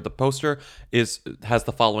poster. The poster has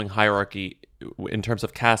the following hierarchy in terms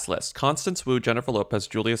of cast list: Constance Wu, Jennifer Lopez,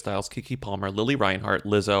 Julia Stiles, Keke Palmer, Lily Reinhart,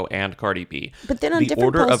 Lizzo, and Cardi B. But then on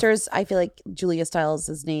different posters, I feel like Julia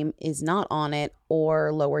Stiles' name is not on it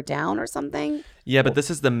or lower down or something. Yeah, but this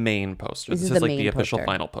is the main poster. This is like the official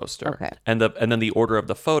final poster. Okay. And then the order of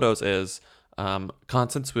the photos is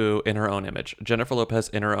Constance Wu in her own image, Jennifer Lopez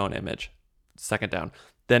in her own image, second down.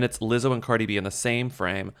 Then it's Lizzo and Cardi B in the same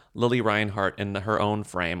frame, Lily Reinhart in her own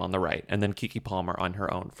frame on the right, and then Keke Palmer on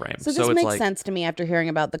her own frame. So this makes sense to me after hearing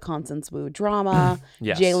about the Constance Wu drama.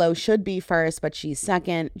 Yes. J-Lo should be first, but she's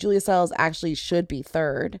second. Julia Stiles actually should be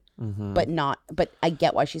third, but I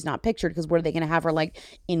get why she's not pictured, because what are they going to have her like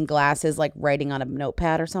in glasses, like writing on a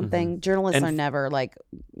notepad or something? Journalists are never like,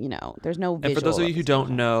 there's no visual. And for those of you who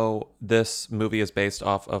don't know, this movie is based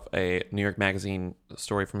off of a New York Magazine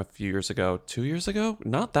story from a few years ago, 2 years ago?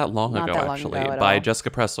 Not that long ago, actually, by Jessica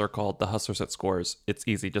Pressler, called The Hustlers at Scores. It's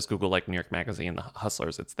easy. Just Google like New York Magazine, The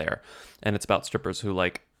Hustlers. It's there. And it's about strippers who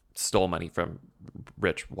like stole money from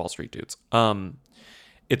rich Wall Street dudes.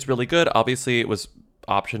 It's really good. Obviously, it was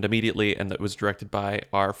optioned immediately, and it was directed by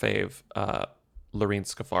our fave, Lorene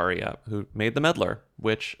Scafaria, who made The Meddler,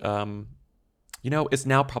 which, is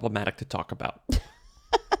now problematic to talk about.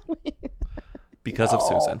 Because of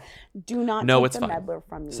Susan. Do not no, take it's The fine. Meddler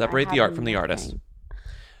from me. Separate the art from the artist.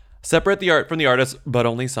 Separate the art from the artist, but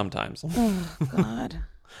only sometimes. Oh, God.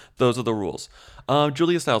 Those are the rules.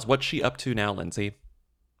 Julia Stiles, what's she up to now, Lindsay?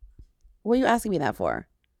 What are you asking me that for?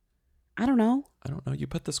 I don't know. You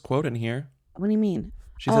put this quote in here. What do you mean?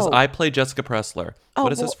 She says, I play Jessica Pressler.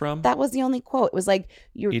 What is this from? That was the only quote. It was like,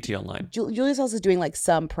 ET Online. Julia Stiles is doing like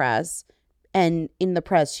some press, and in the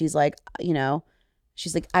press, she's like,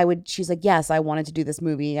 she's like, yes, I wanted to do this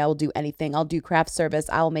movie. I will do anything. I'll do craft service.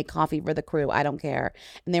 I'll make coffee for the crew. I don't care.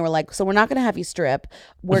 And they were like, so we're not going to have you strip.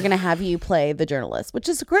 We're going to have you play the journalist, which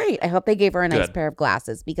is great. I hope they gave her a nice pair of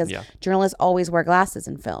glasses, because journalists always wear glasses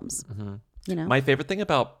in films. Mm-hmm. My favorite thing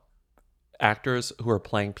about actors who are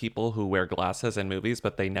playing people who wear glasses in movies,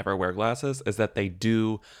 but they never wear glasses, is that they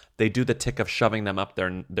do the tick of shoving them up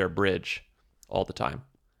their bridge all the time.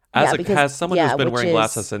 As someone who's been wearing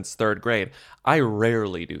glasses since third grade, I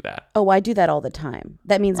rarely do that. Oh, I do that all the time.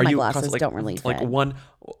 That means my glasses don't really fit. Like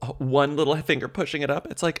one little finger pushing it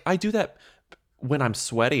up. It's like I do that when I'm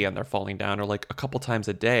sweaty and they're falling down, or like a couple times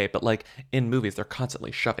a day. But like in movies, they're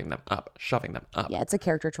constantly shoving them up. Yeah, it's a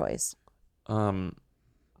character choice.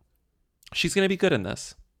 She's gonna be good in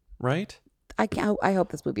this, right? I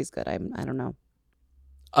hope this movie's good. I don't know.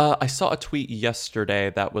 I saw a tweet yesterday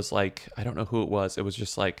that was like, I don't know who it was. It was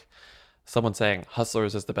just like someone saying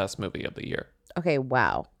Hustlers is the best movie of the year. Okay,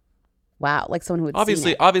 wow. Like someone who would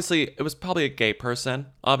obviously it was probably a gay person.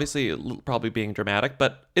 Obviously probably being dramatic,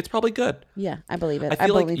 but it's probably good. Yeah, I believe it. I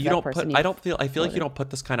feel like you don't put you don't put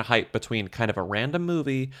this kind of hype between kind of a random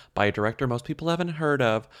movie by a director most people haven't heard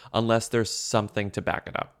of unless there's something to back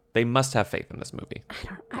it up. They must have faith in this movie.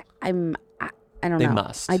 I don't know. They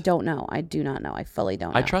must. I don't know. I do not know. I fully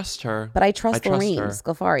don't know. I trust her. But I trust Lorene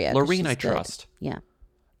Scafaria. Lorene, I trust. Yeah.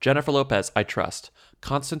 Jennifer Lopez, I trust.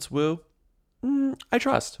 Constance Wu, I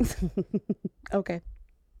trust. Okay.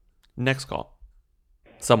 Next call.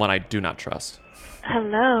 Someone I do not trust.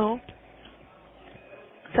 Hello.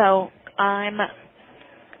 So I'm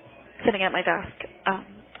sitting at my desk,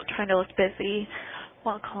 trying to look busy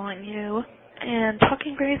while calling you and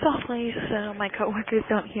talking very softly so my coworkers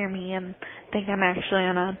don't hear me and think I'm actually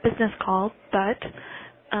on a business call. But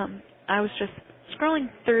I was just scrolling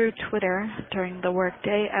through Twitter during the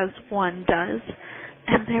workday, as one does,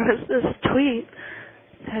 and there was this tweet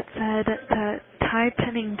that said that Ty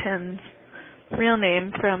Pennington's real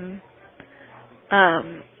name from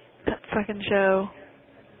that fucking show,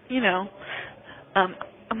 you know,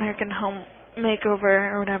 American Home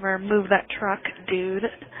Makeover or whatever, Move That Truck dude.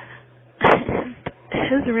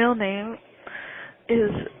 His real name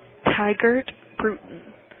is Tygert Bruton,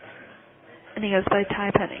 and he goes by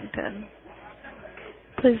Ty Pennington.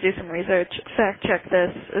 Please do some research. Fact check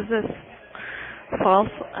this. Is this false?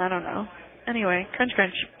 I don't know. Anyway, crunch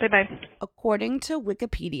crunch. Bye-bye. According to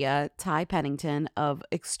Wikipedia, Ty Pennington of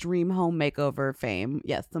Extreme Home Makeover fame,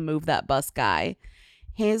 yes, the Move That Bus guy,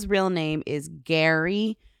 his real name is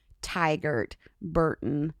Gary Tygert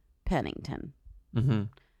Burton Pennington. Mm-hmm.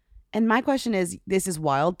 And my question is, this is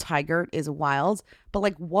wild. Tygert is wild. But,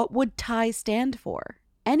 like, what would Ty stand for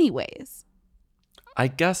anyways? I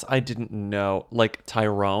guess I didn't know. Like,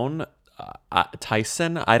 Tyrone?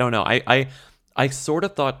 Tyson? I don't know. I sort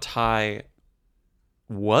of thought Ty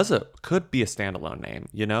could be a standalone name,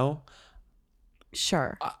 you know?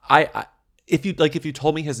 Sure. If you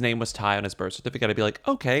told me his name was Ty on his birth certificate, I'd be like,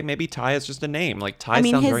 okay, maybe Ty is just a name. Like, Ty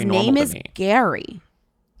sounds very normal to me. His name is Gary.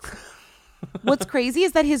 What's crazy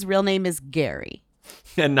is that his real name is Gary.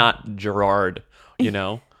 And not Gerard, you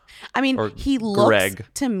know? I mean, or he looks Greg.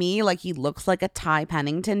 to me like he looks like a Ty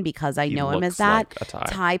Pennington because I know him as that. Like a Ty.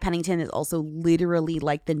 Ty Pennington is also literally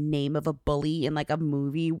like the name of a bully in like a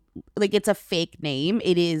movie. Like, it's a fake name.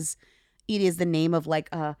 It is the name of like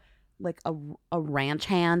a ranch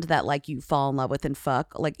hand that like you fall in love with and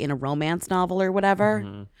fuck, like in a romance novel or whatever.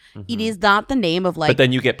 Mm-hmm, mm-hmm. It is not the name of like. But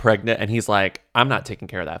then you get pregnant and he's like, I'm not taking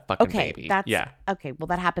care of that fucking baby. Yeah. Okay. Well,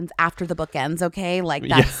 that happens after the book ends. Okay. Like,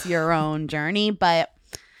 that's your own journey. But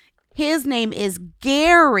his name is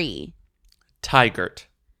Gary. Tygert.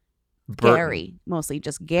 Burton. Gary. Mostly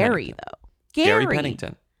just Gary, Pennington. though. Gary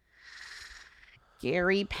Pennington.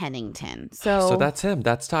 Gary Pennington. So that's him.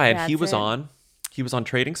 That's Ty. And he was it. He was on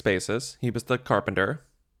Trading Spaces. He was the carpenter,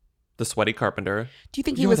 the sweaty carpenter. Do you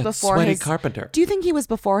think he was before sweaty his carpenter? Do you think he was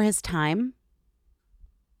before his time?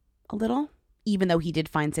 A little, even though he did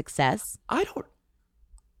find success.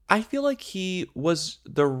 I feel like he was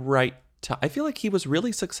the right time. I feel like he was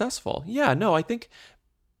really successful. Yeah, no, I think.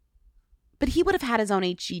 But he would have had his own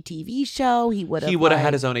HGTV show. He would have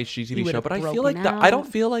had his own HGTV show. But I feel like that. I don't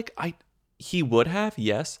feel like he would have.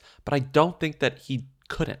 Yes, but I don't think that he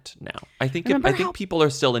couldn't now. I think people are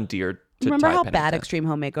still endeared to remember Ty how Pennington. bad Extreme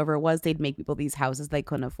Home Makeover was? They'd make people these houses they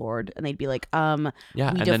couldn't afford, and they'd be like, we and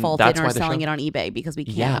defaulted that's and why are the selling show- it on eBay because we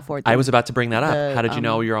can't afford them. I was about to bring that up. How did you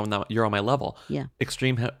know you're on my level? Yeah.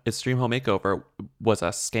 Extreme Home Makeover was a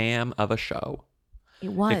scam of a show.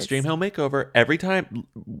 It was. Extreme Home Makeover, every time,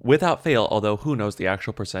 without fail, although who knows the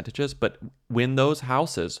actual percentages, but when those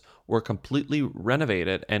houses were completely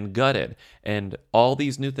renovated and gutted and all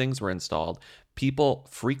these new things were installed, people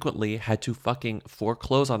frequently had to fucking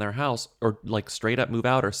foreclose on their house or like straight up move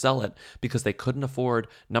out or sell it because they couldn't afford,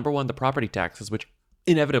 number one, the property taxes, which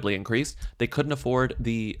inevitably increased. They couldn't afford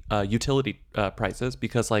the utility prices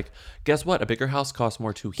because, like, guess what? A bigger house costs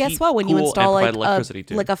more to Guess heat, what? When you cool, install and like provide electricity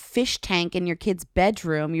to. like a fish tank in your kid's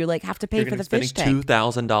bedroom, you like have to pay You're for gonna the be fish spending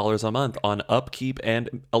tank. $2,000 a month on upkeep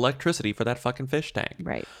and electricity for that fucking fish tank.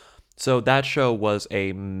 Right. So that show was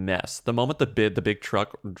a mess. The moment the big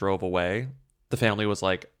truck drove away, the family was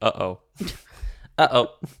like, "Uh-oh. Uh-oh."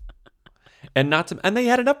 And they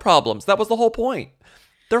had enough problems. That was the whole point.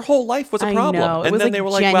 Their whole life was a problem. I know. It And was then like they were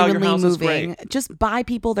like, wow, your house is moving. great. Just buy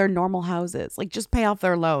people their normal houses. Like, just pay off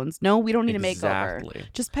their loans. No, we don't need a makeover.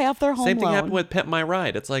 Just pay off their home Same thing loan. happened with Pimp My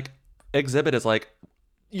Ride. It's like, Exhibit is like,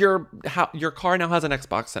 your car now has an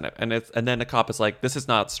Xbox in it. And then the cop is like, this is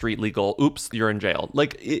not street legal. Oops, you're in jail.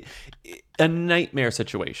 Like, a nightmare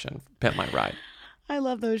situation, Pimp My Ride. I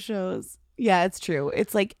love those shows. Yeah, it's true.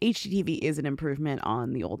 It's like HGTV is an improvement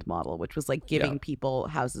on the old model, which was like giving people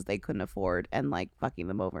houses they couldn't afford and like fucking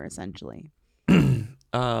them over essentially. But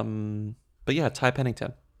yeah, Ty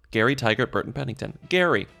Pennington. Gary Tygert Burton Pennington.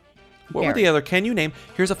 Gary. What were the other? Can you name?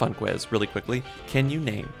 Here's a fun quiz really quickly. Can you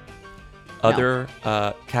name other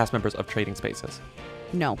cast members of Trading Spaces?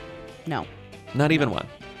 No. Not even one.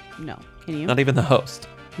 No. Can you? Not even the host.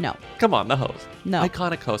 No. Come on, the host. No.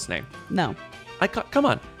 Iconic host name. No. Come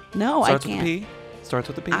on. No, Starts I can't. with a P. Starts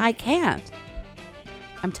with a P. I can't.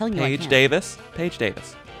 I'm telling you, I Paige can't. Davis. Paige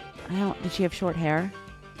Davis. Did she have short hair?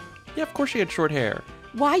 Yeah, of course she had short hair.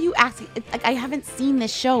 Why are you asking? Like, I haven't seen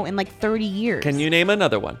this show in like 30 years. Can you name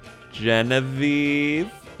another one? Genevieve.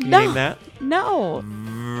 Can you No. name that? No.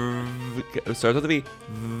 It starts with a V.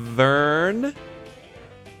 Vern. I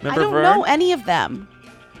Remember don't Vern? know any of them.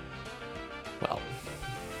 Well,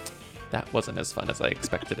 that wasn't as fun as I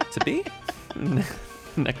expected it to be.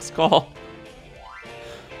 Next call.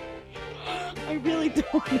 I really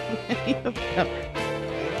don't know any of them.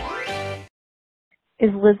 Is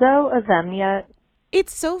Lizzo a them yet?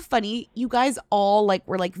 It's so funny. You guys all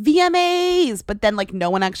were like VMAs, but then like no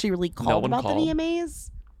one actually really called one about called. the VMAs.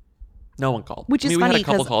 No one called. Which is I mean, we funny had a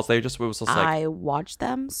couple 'cause calls. It was just like, I watched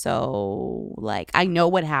them, so like I know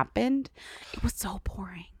what happened. It was so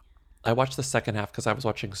boring. I watched the second half because I was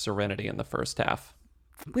watching Serenity in the first half.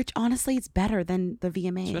 Which honestly, it's better than the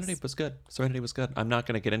VMAs. Serenity was good. I'm not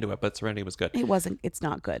going to get into it, but Serenity was good. It wasn't. It's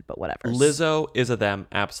not good, but whatever. Lizzo is a them,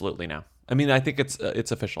 absolutely now. I mean, I think it's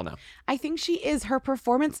official now. I think she is her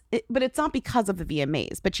performance, but it's not because of the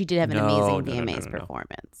VMAs. But she did have an amazing VMAs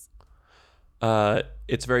performance.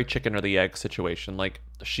 It's very chicken or the egg situation. Like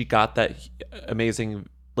she got that amazing,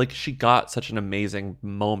 like she got such an amazing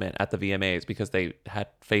moment at the VMAs because they had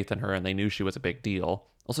faith in her and they knew she was a big deal.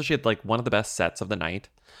 Also, she had like one of the best sets of the night.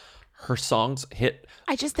 Her songs hit.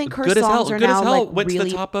 I just think her good as hell. songs are Good now as hell. like Went really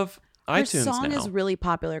to the top of iTunes her song now. is really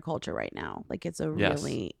popular culture right now. Like it's a Yes.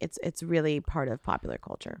 really it's really part of popular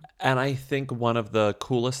culture. And I think one of the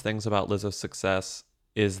coolest things about Lizzo's success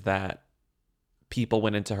is that people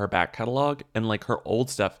went into her back catalog and like her old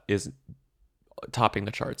stuff is topping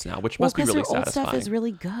the charts now, which must be really her old satisfying. stuff is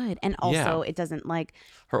really good, and also Yeah. it doesn't like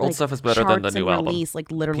Her old like, stuff is better than the charts new and album. release, like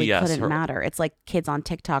literally P.S. couldn't her- matter. It's like kids on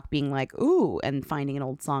TikTok being like ooh and finding an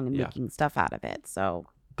old song and Yeah. making stuff out of it. So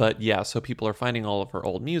But yeah, so people are finding all of her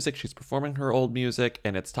old music. She's performing her old music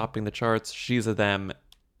and it's topping the charts. She's a them.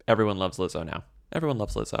 Everyone loves Lizzo now. Everyone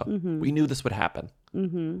loves Lizzo. Mhm. We knew this would happen.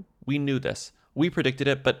 mm-hmm. We knew this. We predicted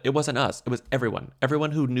it, but it wasn't us. It was everyone.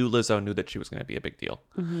 Everyone who knew Lizzo knew that she was going to be a big deal.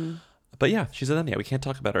 Mm-hmm. But yeah, she's a them. Yeah, we can't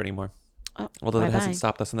talk about her anymore. Oh, Although that bye-bye. hasn't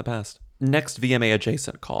stopped us in the past. Next VMA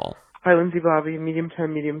adjacent call. Hi, Lindsay Bobby, medium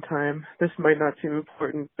time. This might not seem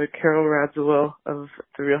important, but Carol Radziwill of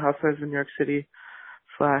The Real Housewives of New York City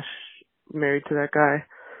 / married to that guy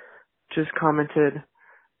just commented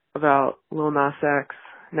about Lil Nas X.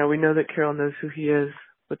 Now, we know that Carol knows who he is,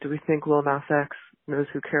 but do we think Lil Nas X knows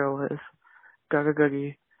who Carol is? Gaga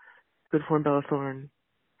Guggy, Good Form Bella Thorne,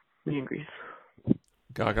 me and Grease.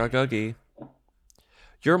 Gaga Guggy.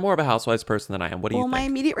 You're more of a Housewives person than I am. What do you my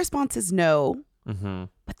think? immediate response is no. Mm-hmm.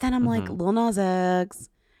 But then I'm like, Lil Nas X,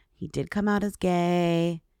 he did come out as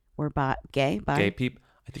gay. We're gay. Bye. Gay people.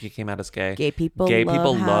 I think he came out as gay. Gay people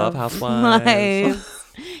love Housewives.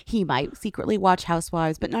 He might secretly watch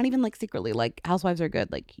Housewives, but not even like secretly. Like Housewives are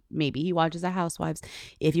good. Like maybe he watches the Housewives.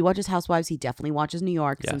 If he watches Housewives, he definitely watches New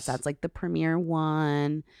York since Yes. that's like the premiere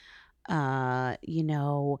one.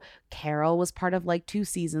 Carol was part of like 2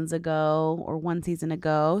 seasons ago or 1 season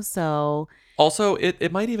ago. So Also,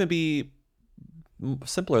 it might even be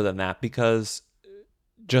simpler than that because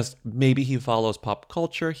just maybe he follows pop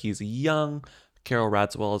culture. He's young. Carol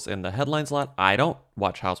Radziwill is in the headlines a lot. I don't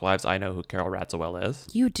watch Housewives. I know who Carol Radziwill is.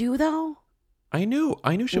 you do though? I knew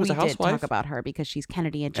she was a We did housewife. talk about her because she's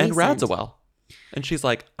Kennedy adjacent. And Radziwill. And she's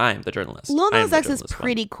like, I'm the journalist. Lil I'm Nas the X is journalist one."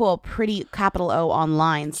 pretty cool, pretty capital O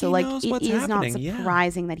online. So He like knows it what's is not happening, yeah.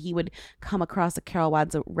 surprising that he would come across a Carol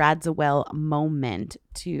Radziwill moment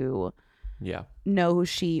to Yeah. know who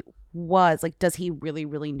she was. Like, does he really,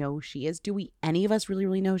 really know who she is? Do we any of us really,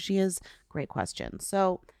 really know who she is? Great question.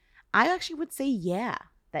 So I actually would say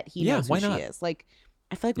that he Yeah, knows who why she not? is. Like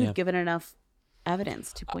I feel like we've Yeah. given enough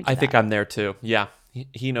evidence to point to I think that. I'm there too. Yeah.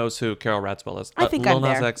 He knows who Carol Radziwill is. I think Lil I'm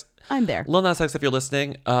Nas there. X, I'm there. Lil Nas X, if you're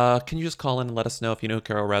listening, can you just call in and let us know if you know who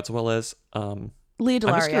Carol Radziwill is? Leah I'm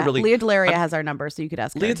just gonna Delaria. Leah Delaria has our number, so you could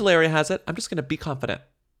ask her. Leah Delaria has it. I'm just going to be confident.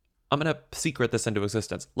 I'm going to secret this into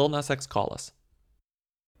existence. Lil Nas X, call us.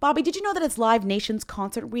 Bobby, did you know that it's Live Nation's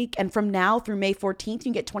concert week? And from now through May 14th, you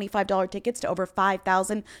can get $25 tickets to over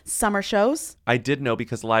 5,000 summer shows? I did know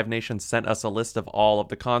because Live Nation sent us a list of all of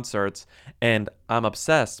the concerts, and I'm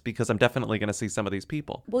obsessed because I'm definitely going to see some of these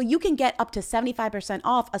people. Well, you can get up to 75%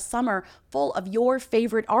 off a summer full of your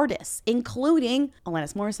favorite artists, including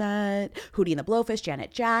Alanis Morissette, Hootie and the Blowfish, Janet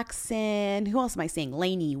Jackson. Who else am I seeing?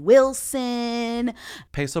 Lainey Wilson.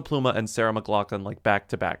 Peso Pluma and Sarah McLachlan like back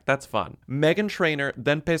to back. That's fun. Megan Trainor,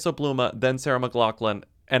 then Peso Pluma, then Sarah McLachlan,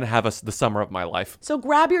 and have us the summer of my life. So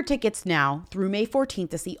grab your tickets now through May 14th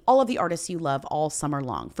to see all of the artists you love all summer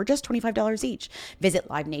long for just $25 each. Visit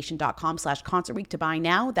livenation.com/concertweek to buy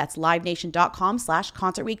now. That's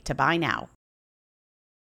livenation.com/concertweek to buy now.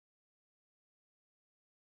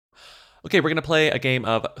 Okay, we're going to play a game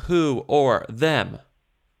of who or them.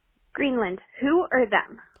 Greenland. Who or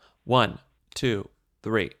them? 1, 2,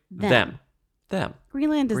 3. Them. Them.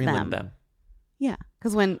 Greenland is Greenland, them. Yeah,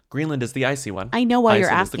 because when Greenland is the icy one. I know why you're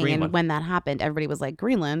Iceland is the asking, green and one. when that happened, everybody was like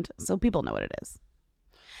Greenland, so people know what it is.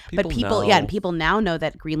 People But people, know. yeah, and people now know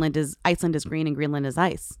that Iceland is green and Greenland is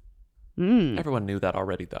ice. Everyone knew that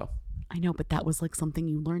already, though. I know, but that was like something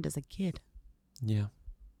you learned as a kid. Yeah.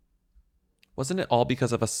 Wasn't it all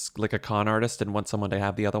because of a con artist didn't want someone to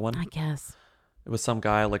have the other one? I guess. It was some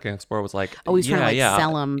guy, like an explorer, was like, Oh, he's trying to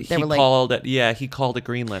sell him. They were like, he called it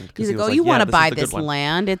Greenland. He's He like, was oh, you want to this is buy the good this one."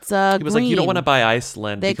 land? It's He was green. like, you don't want to buy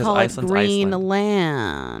Iceland They because call Iceland's it green Iceland.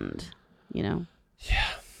 land. You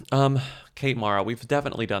know. Kate Mara, we've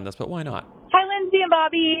definitely done this, but why not? Hi, Lindsay and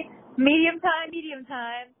Bobby. Medium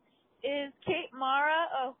time. Is Kate Mara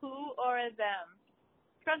a who or a them?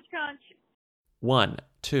 Crunch, crunch. 1,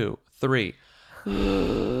 2, 3.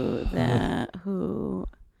 Who that? Who?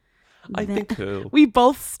 I think who. We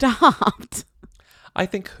both stopped. I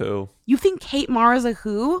think who. You think Kate Mara's a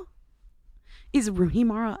who? Is Rooney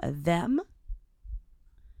Mara a them?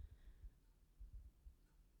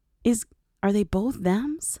 Are they both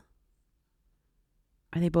thems?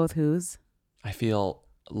 Are they both who's? I feel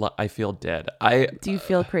dead. Do you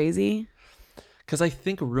feel crazy? Because I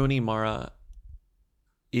think Rooney Mara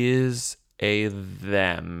is a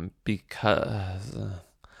them because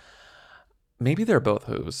maybe they're both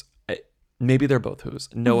who's. Maybe they're both who's.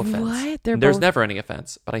 No offense. What? There's never any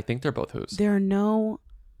offense, but I think they're both who's. There are no.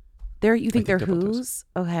 You think they're both who's?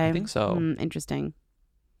 Okay. I think so. Interesting.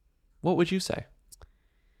 What would you say?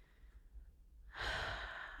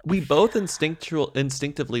 We both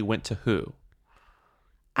instinctively went to who.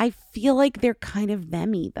 I feel like they're kind of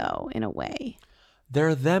themmy though, in a way.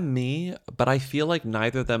 They're them me, but I feel like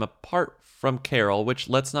neither of them, apart from Carol, which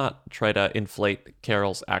let's not try to inflate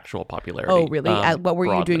Carol's actual popularity. Oh, really? What were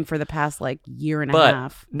you broadly. doing for the past year and a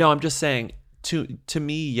half? No, I'm just saying, to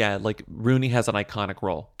me, yeah, like Rooney has an iconic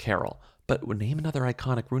role, Carol. But name another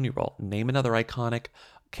iconic Rooney role. Name another iconic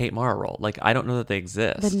Kate Mara role. Like, I don't know that they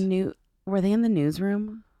exist. Were they in the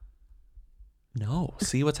newsroom? No.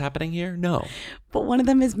 See what's happening here? No. But one of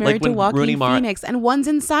them is married to Joaquin Phoenix, and one's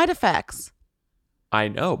in Side Effects. I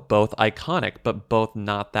know, both iconic, but both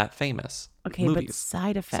not that famous. Okay, movies. but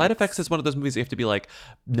Side Effects. Side Effects is one of those movies you have to be like,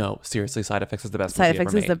 no, seriously, Side Effects is the best Side movie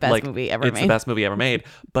Effects ever is made. the best movie ever It's made. the best movie ever made,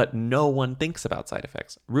 but no one thinks about Side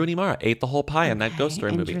Effects. Rooney Mara ate the whole pie in that Ghost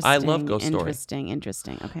Story movie. I love Ghost Story.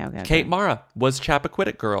 Interesting. Okay. Kate Mara was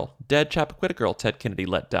Chappaquiddick girl. Dead Chappaquiddick girl Ted Kennedy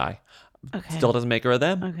let die. Okay. Still doesn't make her a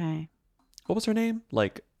them. Okay. What was her name?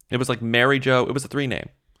 It was like Mary Jo. It was a 3 name.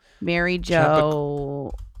 Mary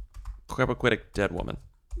Jo. Chappaquiddick dead woman.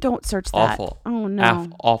 Don't search that. Awful. Oh, no.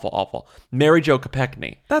 Awful. Mary Jo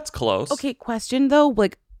Kopechne. That's close. Okay, question though.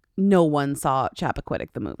 No one saw Chappaquiddick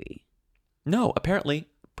the movie. No, apparently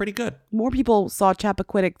pretty good. More people saw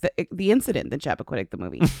Chappaquiddick the incident than Chappaquiddick the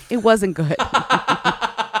movie. It wasn't good.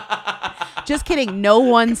 Just kidding. No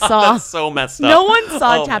one saw. That's so messed up. No one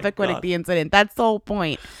saw Oh my Chappaquiddick God. the incident. That's the whole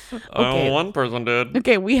point. Okay. One person did.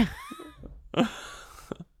 Okay,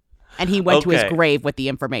 and he went to his Okay. grave with the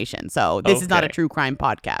information. So this is not a true crime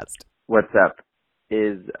podcast. What's up?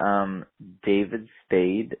 Is David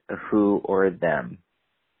Spade a who or a them?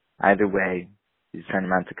 Either way, he's trying to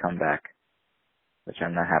mount a comeback, which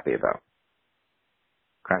I'm not happy about.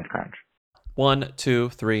 Crunch, crunch. 1, 2,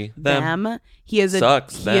 3. Them. He is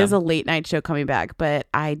Sucks, a them. late night show coming back, but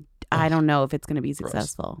I don't know if it's going to be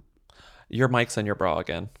successful. Your mic's in your bra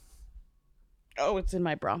again. Oh, it's in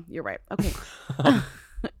my bra. You're right. Okay.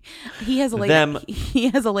 He has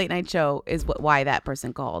a late night show is why that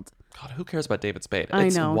person called. God, who cares about David Spade? I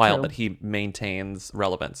It's know, wild true. that he maintains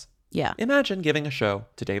relevance. Yeah. Imagine giving a show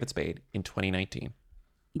to David Spade in 2019.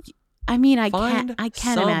 I mean, I Find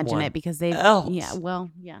can't imagine someone it because they've else.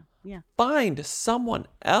 Yeah. Find someone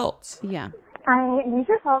else. Yeah. I need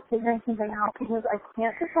your help figuring something out because I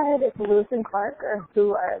can't decide if Lewis and Clark are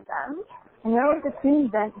who are them. I know it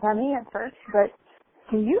seems dummy at first, but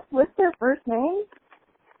can you list their first names?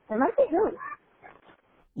 It might be who.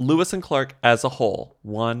 Lewis and Clark as a whole.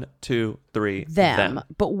 1, 2, 3. Them.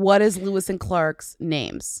 But what is Lewis and Clark's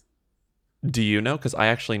names? Do you know? Because I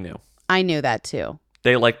actually knew. I knew that too.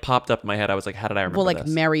 They popped up in my head. I was like, how did I remember Well, this?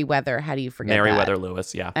 Merriweather. How do you forget Merriweather that?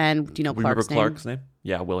 Lewis, yeah. And do you know Remember Clark's name? Clark's name?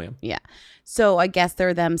 Yeah, William. Yeah. So I guess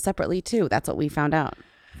they're them separately too. That's what we found out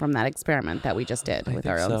from that experiment that we just did with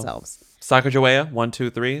our own selves. Sacagawea, 1, 2,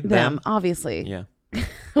 3. Them, obviously. Yeah.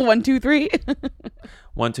 1, 2, 3.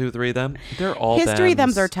 1, 2, 3. Them. They're all History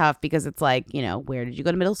thems. thems are tough because it's like, where did you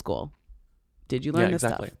go to middle school? Did you learn this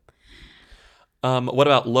exactly. stuff? What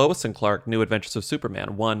about Lois and Clark, New Adventures of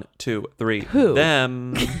Superman? 1, 2, 3. Who?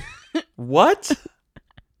 Them. What?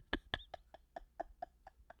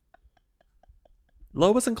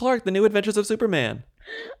 Lois and Clark, The New Adventures of Superman.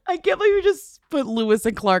 I can't believe you just put Lewis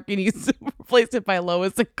and Clark and you replaced it by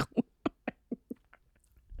Lois and Clark.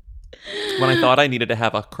 When I thought I needed to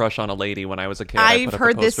have a crush on a lady when I was a kid, I've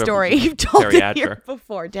heard this story. You've told Terry it Hatcher. here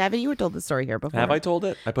before. Davin, you had told this story here before. Have I told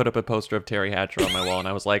it? I put up a poster of Terry Hatcher on my wall, and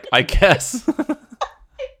I was like, I guess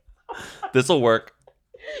this'll work.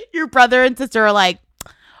 Your brother and sister are like,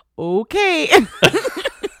 okay.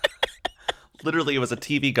 Literally, it was a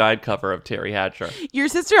TV guide cover of Terry Hatcher. Your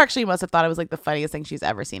sister actually must have thought it was like the funniest thing she's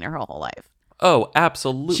ever seen in her whole life. Oh,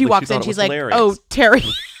 absolutely. She walks in, she's like, hilarious. oh, Terry.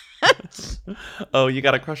 Oh, you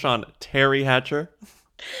got a crush on Terry Hatcher?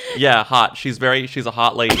 Yeah, hot. She's a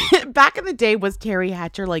hot lady. Back in the day, was Terry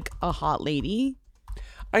Hatcher like a hot lady?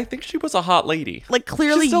 I think she was a hot lady. Like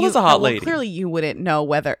clearly, she still you is a hot lady. Clearly, you wouldn't know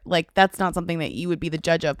whether like that's not something that you would be the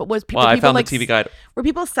judge of. But was people? Well, I people, found like, the TV guide. Were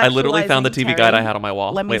people? I literally found the TV Terry? guide I had on my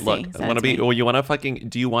wall. Let me Wait, see. look. Send it to me. Oh, you want to fucking?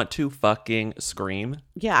 Do you want to fucking scream?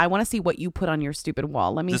 Yeah, I want to see what you put on your stupid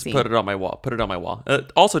wall. Let me Just see. put it on my wall. Put it on my wall.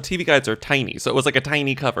 Also, TV guides are tiny, so it was like a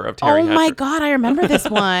tiny cover of Terry Hatcher. Oh my god, I remember this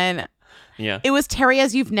one. Yeah. It was Terry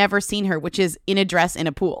as you've never seen her, which is in a dress in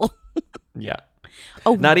a pool. Yeah.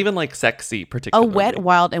 Oh, not even like sexy, a particularly. wet,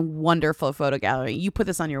 wild, and wonderful photo gallery. You put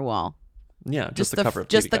this on your wall. Yeah, just the cover of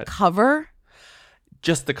just TV the guide. cover.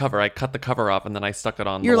 Just the cover. I cut the cover off and then I stuck it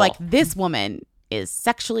on. You're the like, wall. this woman is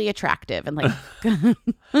sexually attractive, and like,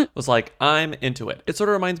 was like, I'm into it. It sort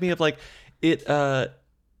of reminds me of like it.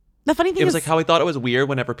 The funny thing it was is, like how I thought it was weird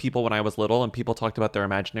whenever people, when I was little, and people talked about their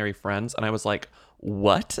imaginary friends, and I was like,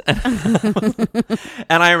 what?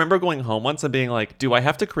 And I remember going home once and being like, do I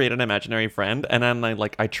have to create an imaginary friend? And then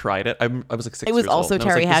I tried it. I was like 6 it was years old, also and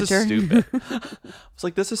Terry I was like, Hatcher. This is stupid. I was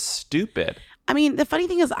like, this is stupid. I mean, the funny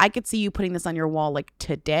thing is, I could see you putting this on your wall like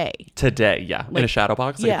today. Today, yeah, in a shadow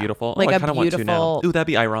box, like yeah, a beautiful. like I a kind of want to now. beautiful- Ooh, that'd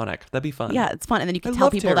be ironic. That'd be fun. Yeah, it's fun, and then you I can tell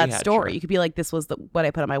love people Terry that story. Hatcher. You could be like, this was what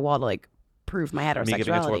I put on my wall to like prove my heterosexuality. Me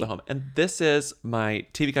giving a tour of the home. And this is my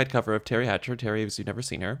TV guide cover of Terry Hatcher. Terry, if you've never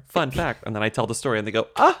seen her. Fun fact. And then I tell the story and they go,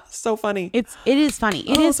 so funny. It is funny.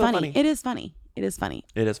 It Oh, is so funny. funny. It is funny. It is funny.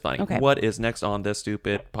 It is funny. Okay. What is next on this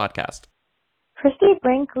stupid podcast? Christy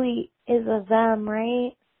Brinkley is a them,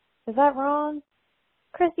 right? Is that wrong?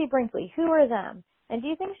 Christy Brinkley, who are them? And do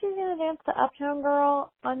you think she's going to dance to Uptown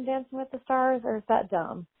Girl on Dancing with the Stars, or is that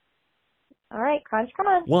dumb? All right, Crunch, come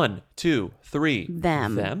on. 1, 2, 3.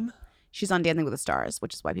 Them. Them? She's on Dancing with the Stars,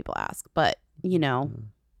 which is why people ask. But, you know,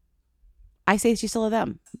 I say she's still a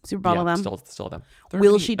them. Supermodel them. Still them.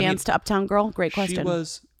 Will she dance to Uptown Girl? Great question. She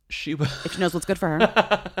was. If she knows what's good for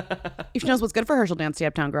her. If she knows what's good for her, she'll dance to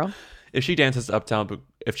Uptown Girl. If she dances to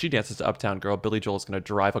Uptown Girl, Billy Joel is going to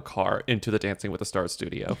drive a car into the Dancing with the Stars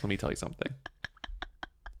studio. Let me tell you something.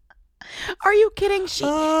 Are you kidding? He's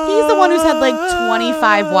the one who's had like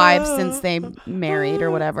 25 wives since they married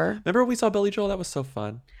or whatever. Remember when we saw Billy Joel? That was so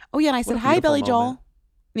fun. Oh yeah, and I said, What a hi, beautiful Billy Joel. moment.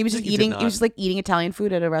 And he was just No, you did eating. He not. was just like eating Italian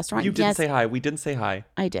food at a restaurant. You didn't Yes, say hi. We didn't say hi.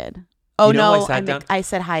 I did. Oh You know, no, I sat down- I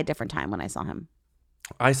said hi a different time when I saw him.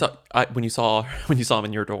 When you saw him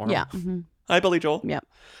in your dorm. Yeah. Mhm. Hi, Billy Joel. Yep.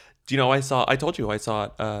 Do you know I told you who I saw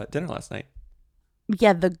at dinner last night.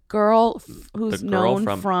 Yeah, the girl who's The girl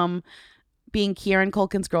known from being Kieran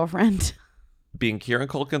Culkin's girlfriend. Being Kieran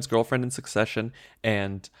Culkin's girlfriend in Succession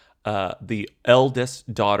and the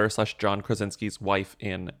eldest daughter / John Krasinski's wife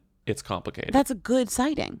in It's Complicated. That's a good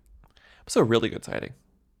sighting. It was a really good sighting.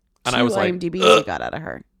 And I Two was like, IMDb's "Ugh." you got out of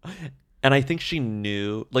her. And I think she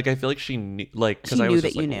knew, like, I feel like she knew, like, because She I knew was that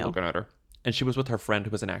just you like knew. looking at her. And she was with her friend who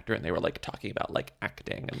was an actor, and they were like talking about like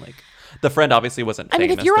acting and like the friend obviously wasn't I famous.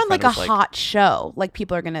 mean, if you're The on like friend a was, hot show, like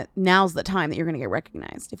people are gonna. Now's the time that you're gonna get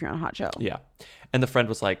recognized if you're on a hot show. Yeah. And the friend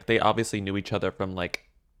was like, they obviously knew each other from like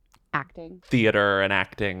Acting. theater and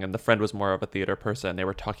acting, and the friend was more of a theater person. They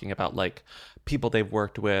were talking about like people they've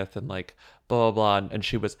worked with and like blah blah blah. And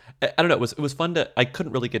she was, I don't know, it was fun to. I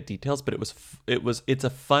couldn't really get details, but it's a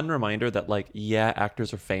fun reminder that like, yeah,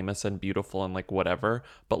 actors are famous and beautiful and like whatever,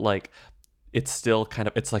 but like it's still kind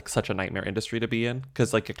of, it's like such a nightmare industry to be in,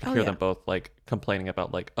 because like I could hear them both like complaining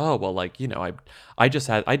about like, oh well, like, you know, I did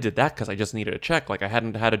that because I just needed a check, like I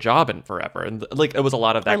hadn't had a job in forever, and like it was a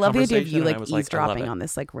lot of that. I love the idea of conversation, you and I like was like, I love eavesdropping it. on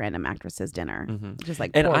this like random actress's dinner, just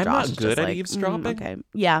like And poor I'm Josh not is good just at like, eavesdropping. okay,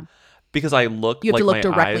 yeah, Because I look, you have to like,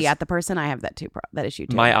 look my directly eyes, at the person. I have that too. That issue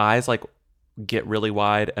too. my eyes like get really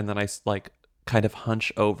wide, and then I like kind of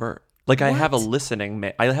hunch over. Like I have a What? listening.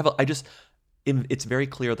 It's very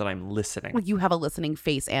clear that I'm listening. Like you have a listening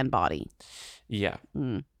face and body. Yeah.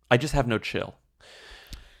 Mm. I just have no chill.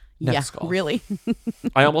 Next call. Really?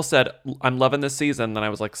 I almost said, I'm loving this season. Then I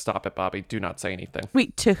was like, stop it, Bobby. Do not say anything.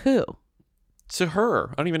 Wait, to who? To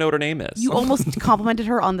her. I don't even know what her name is. You almost complimented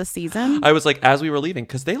her on the season? I was like, as we were leaving,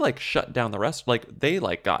 because they like shut down the rest. Like they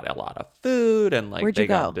like got a lot of food and like Where'd they you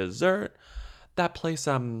got go? dessert. That place,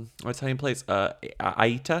 Italian place,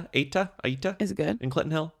 Aita is it good in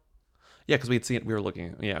Clinton Hill. Yeah, because we were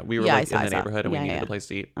looking. Yeah, we were Yeah, like I in the saw. neighborhood and Yeah, we needed yeah. a place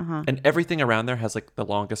to eat. Uh-huh. And everything around there has like the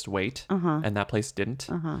longest wait, Uh-huh. and that place didn't.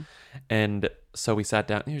 Uh-huh. And so we sat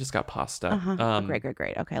down and we just got pasta. Uh-huh.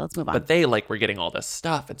 Great. Okay, let's move on. But they like were getting all this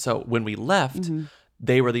stuff, and so when we left,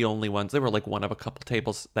 they were the only ones. They were like one of a couple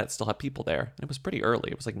tables that still had people there. And it was pretty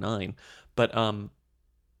early. It was like 9. But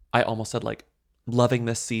I almost said like loving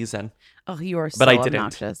this season. Oh, you are so but I didn't.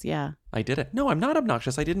 obnoxious. Yeah. I didn't. No, I'm not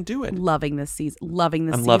obnoxious. I didn't do it. Loving this season.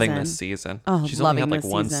 I'm loving this season. Oh, She's only loving had like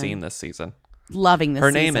this one season. scene this season. Loving this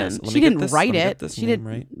Her season. name is. She didn't write it. This She name didn't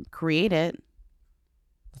right. create it.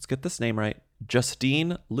 Let's get this name right.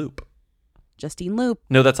 Justine Loop. Justine Loop.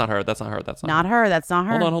 No, that's not her. That's not her. That's Not her. That's not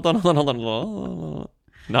her. Hold on.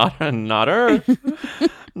 Not her.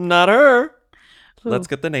 Not her. Who? Let's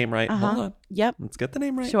get the name right. Uh-huh. Hold on. Yep. Let's get the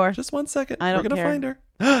name right. Sure. Just 1 second. I don't We're gonna care. find her.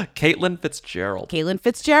 Caitlin Fitzgerald. Caitlin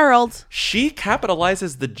Fitzgerald. She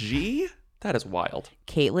capitalizes the G? That is wild.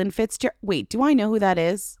 Caitlin Fitzgerald. Wait, do I know who that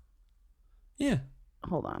is? Yeah.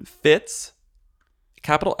 Hold on. Fitz,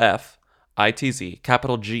 capital F, I-T-Z,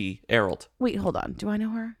 capital G, Erald. Wait, hold on. Do I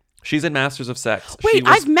know her? She's in Masters of Sex. Wait, She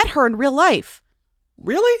was- I've met her in real life.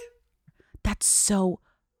 Really? That's so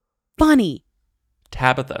funny.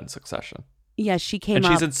 Tabitha in Succession. Yeah, she came And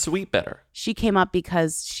up. she's in Sweet Bitter. She came up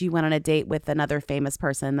because she went on a date with another famous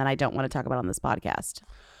person that I don't want to talk about on this podcast.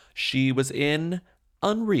 She was in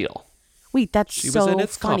Unreal. Wait, that's She was so in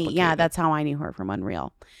It's funny. Yeah, Complicated. that's how I knew her from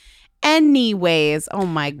Unreal. Anyways, oh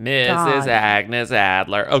my Mrs. god. Agnes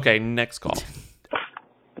Adler. Okay, next call.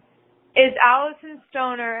 Is Allison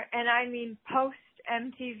Stoner, and I mean post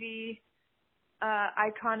MTV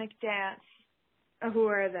iconic dance, who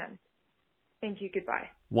are them? Thank you, goodbye.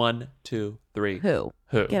 1, 2, 3. Who?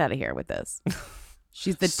 Who? Get out of here with this.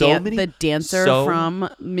 She's the So many- the dancer so- from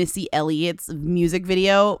Missy Elliott's music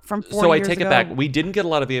video from 4 So I years take ago. it back. We didn't get a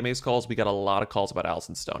lot of VMAs calls. We got a lot of calls about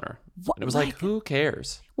Allison Stoner. And it was like, who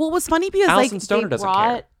cares? Well, it was funny because Allison like Stoner they doesn't brought,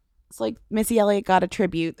 care. it's like Missy Elliott got a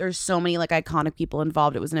tribute. There's so many like iconic people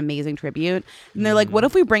involved. It was an amazing tribute. And they're like, what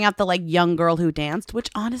if we bring out the like young girl who danced? Which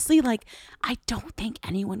honestly, like, I don't think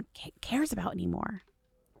anyone cares about anymore.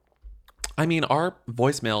 I mean, our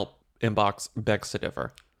voicemail inbox begs to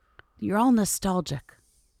differ. You're all nostalgic.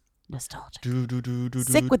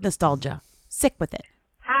 Sick with nostalgia. Sick with it.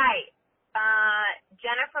 Hi,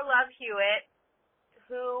 Jennifer Love Hewitt.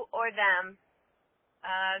 Who or them?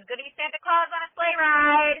 Goody Santa Claus on a sleigh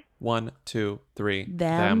ride. 1, 2, 3.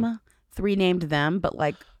 Them. 3 named them, but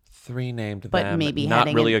like 3 named But them. maybe not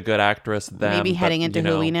heading really in- a good actress. Them, maybe but, heading into you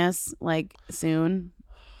know, hooiness like soon.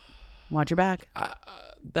 Watch your back.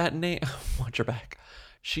 That name, watch her back.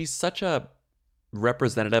 She's such a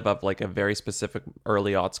representative of like a very specific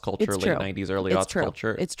early aughts culture, It's late true. 90s, early It's aughts true.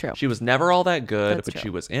 culture. It's true. She was never all that good, That's but true. she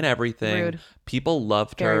was in everything. Rude. People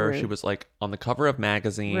loved Very her. rude. She was like on the cover of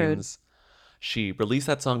magazines. She released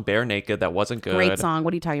that song Bare Naked that wasn't good. Great song.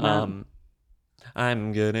 What are you talking about?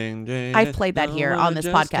 I'm getting jaded. I've played that here No, on I this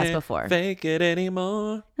just podcast can't before. Fake it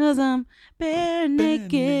anymore. 'Cause I'm bare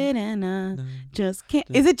naked and I just can't.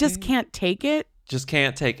 Is it just can't take it? Just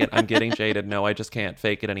can't take it. I'm getting jaded. No, I just can't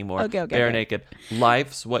fake it anymore. Okay, Bare okay. naked.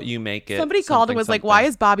 Life's what you make it. Somebody called and was like, "Why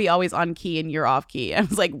is Bobby always on key and you're off key?" I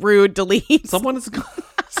was like, "Rude, delete." Someone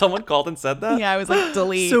called and said that? Yeah, I was like,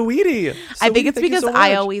 "Delete." Sweetie. I Sweetie, think it's thank you because so I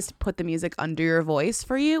much. always put the music under your voice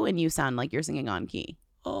for you, and you sound like you're singing on key.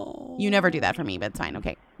 Oh. You never do that for me, but it's fine.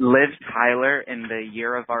 Okay. Liv Tyler in the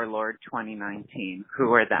year of our Lord 2019.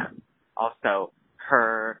 Who are them? Also,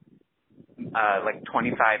 her like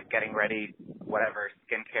 25 getting ready, whatever,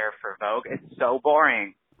 skincare for Vogue. It's so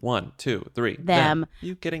boring. 1, 2, 3. Them.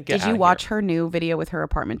 You getting get Did you watch her new video with her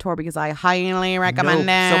apartment tour? Because I highly recommend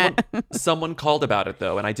it. Someone called about it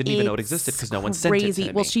though, and I didn't even know it existed because no one sent it to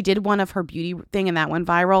me. Well, she did one of her beauty thing, and that went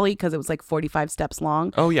viral because it was like 45 steps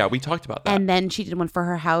long. Oh yeah, we talked about that. And then she did one for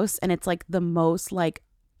her house, and it's like the most like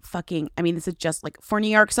fucking. I mean, this is just like for New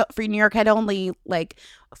York. So for New York had only like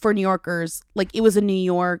for New Yorkers. Like it was a New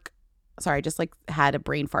York. Sorry, I just like had a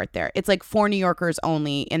brain fart there. It's like for New Yorkers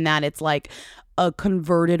only, in that it's like a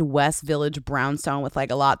converted West Village brownstone with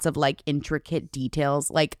like lots of like intricate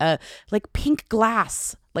details, like pink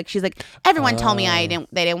glass. Like she's like, everyone told me they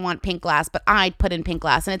didn't want pink glass, but I put in pink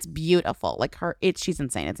glass, and it's beautiful. Like she's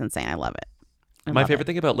insane. It's insane. I love it. My favorite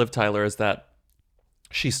thing about Liv Tyler is that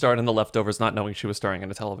she starred in The Leftovers not knowing she was starring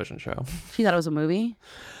in a television show. She thought it was a movie.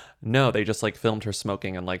 No, they just like filmed her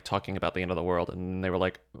smoking and like talking about the end of the world, and they were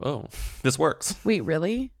like, "Oh, this works." Wait,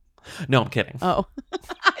 really? No, I'm kidding. Oh,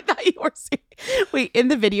 I thought you were serious. Wait, in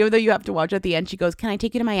the video though, you have to watch at the end. She goes, "Can I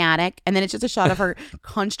take you to my attic?" And then it's just a shot of her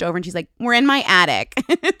hunched over, and she's like, "We're in my attic."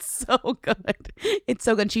 It's so good. It's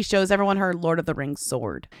so good. She shows everyone her Lord of the Rings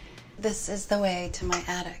sword. This is the way to my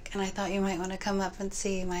attic, and I thought you might want to come up and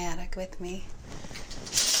see my attic with me.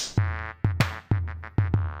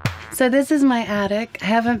 So this is my attic. I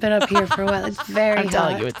haven't been up here for a while. It's very I'm hot.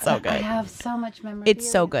 telling you, it's so good. I have so much memory. It's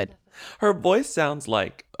so good. Her voice sounds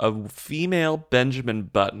like a female Benjamin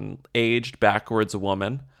Button aged backwards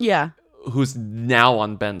woman. Yeah. Who's now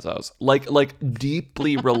on benzos. Like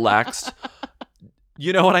deeply relaxed.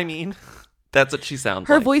 You know what I mean? That's what she sounds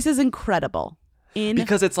Her like. voice is incredible.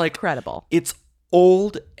 Because it's like incredible. It's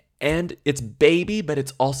old and it's baby, but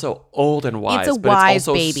it's also old and wise. It's a but wise it's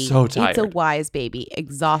also baby. so tired. It's a wise baby.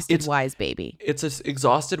 Exhausted wise baby. It's an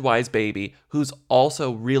exhausted wise baby who's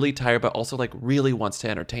also really tired, but also like really wants to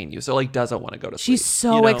entertain you. So like doesn't want to go to sleep. She's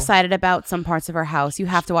so you know? excited about some parts of her house. You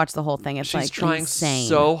have to watch the whole thing. It's She's like trying insane.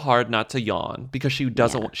 so hard not to yawn because she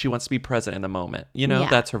doesn't. She wants to be present in the moment. You know, Yeah.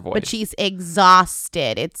 that's her voice. But she's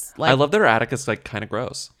exhausted. It's like I love that her attic is like kind of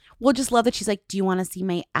gross. We'll just love that she's like, "Do you want to see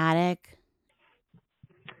my attic?"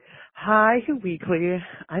 Hi, Who Weekly.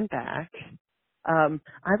 I'm back. I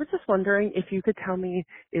was just wondering if you could tell me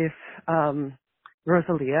if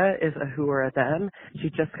Rosalia is a who or a them. She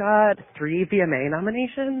just got 3 VMA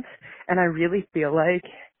nominations, and I really feel like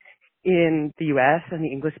in the U.S. and the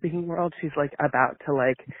English-speaking world, she's like about to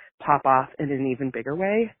like pop off in an even bigger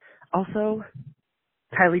way. Also,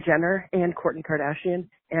 Kylie Jenner and Kourtney Kardashian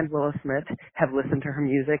and Willow Smith have listened to her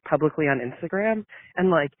music publicly on Instagram, and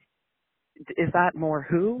like, is that more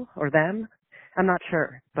who or them? I'm not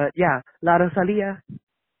sure, but yeah, La Rosalia.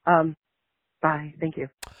 Bye. Thank you.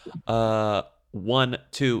 1,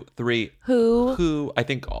 2, 3. Who? I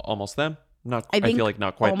think almost them. I think feel like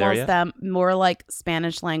not quite there almost yet. them. More like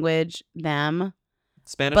Spanish language them.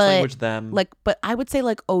 Spanish But, language them. Like, but I would say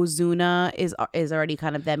like Ozuna is already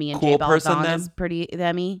kind of themmy, and Cool J person Balvin them? is pretty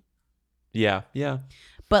themmy. Yeah.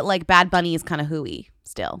 But like Bad Bunny is kind of hooey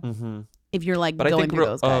still. Mm-hmm. If you're like But I going think through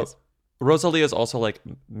those guys. Rosalia is also like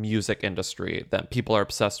music industry that people are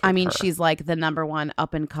obsessed with. I mean, her. she's like the number one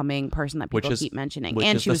up and coming person that people keep mentioning. Which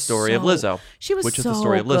And is she the was story of Lizzo. She was which so is the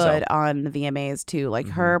story of Lizzo. good on the VMAs too. Like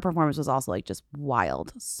her performance was also like just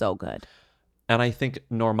wild, so good. And I think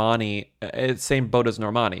Normani, it's same boat as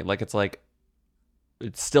Normani. Like it's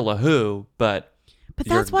still a who, but that's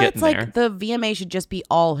you're why it's getting like there. the VMA should just be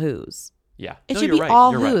all who's. Yeah, It No, should you're be right.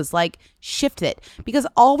 all You're right. who's. Like shift it, because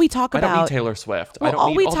all we talk I about. don't need Taylor Swift. Well, I don't all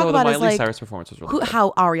need. we talk although about the is Miley like Cyrus performance was really good. how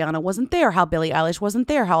Ariana wasn't there, how Billie Eilish wasn't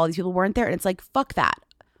there, how all these people weren't there, and it's like fuck that.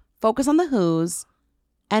 Focus on the who's,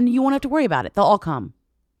 and you won't have to worry about it. They'll all come.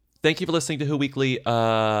 Thank you for listening to Who Weekly.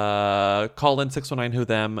 Call in 619 Who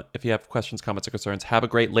Them if you have questions, comments, or concerns. Have a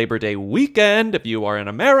great Labor Day weekend if you are in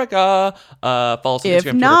America. Follow us on If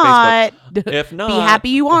Instagram, not, Twitter, Facebook. If not, be happy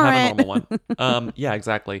you we'll have aren't. a normal one. Yeah,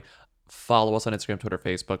 exactly. Follow us on Instagram, Twitter,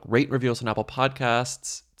 Facebook. Rate, review us on Apple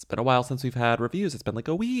Podcasts. It's been a while since we've had reviews. It's been like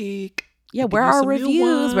a week. Yeah, We'll where give you are some new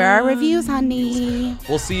reviews? Where are reviews, honey?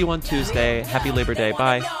 We'll see you on Tuesday. Happy Labor Day.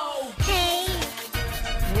 Bye.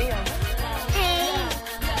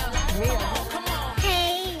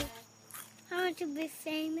 Hey, I want to be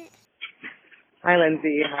famous. Hi,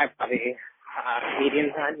 Lindsay. Hi, Bobby.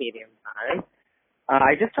 Medium time.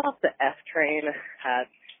 I just got off the F train at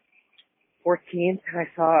 14th, and I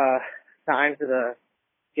saw a sign for the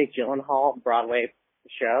Jake Gyllenhaal Broadway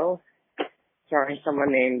show starring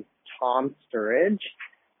someone named Tom Sturridge.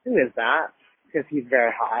 Who is that? Because he's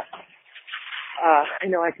very hot. I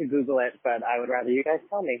know I could Google it, but I would rather you guys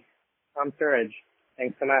tell me. Tom Sturridge.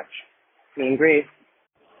 Thanks so much. Mean Grace.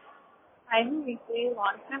 Hi, Who Weekly,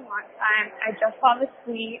 long time. I just saw the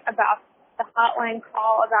tweet about the hotline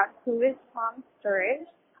call about who is Tom Sturridge.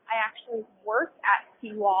 I actually work at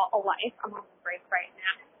Seawall Life. I'm on break right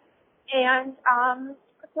now. And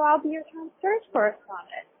so I'll be your Tom Sturridge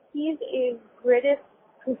correspondent. He's a British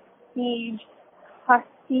prestige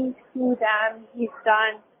husky to them. He's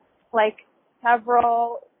done like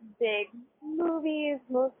several big movies,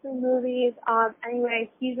 mostly movies. Anyway,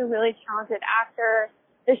 he's a really talented actor.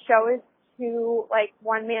 The show is two like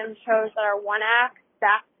one-man shows that are one act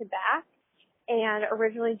back to back. And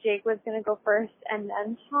originally Jake was going to go first and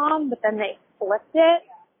then Tom, but then they flipped it,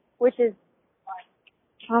 which is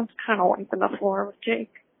Tom's kind of wiping the floor with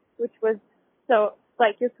Jake, which was so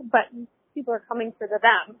like but people are coming for the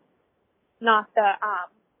them, not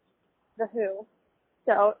the who.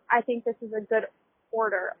 So I think this is a good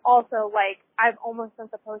order. Also, like, I've almost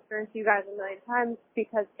sent the poster to you guys a million times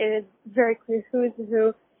because it is very clear who is the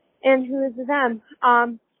who and who is the them.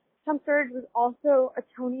 Tom Sturridge was also a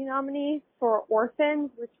Tony nominee for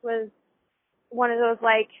Orphans, which was one of those,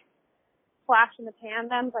 like, flash in the pan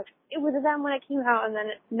thems. Like, it was a them when it came out, and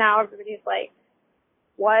then now everybody's like,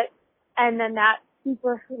 what? And then that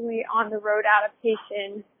super hooey on the road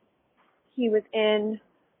adaptation he was in.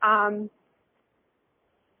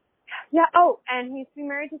 Yeah, oh, and he's been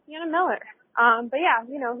married to Sienna Miller. But yeah,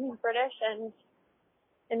 you know, he's British, and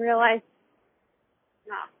in real life,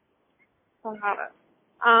 no, don't have it.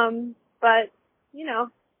 But, you know,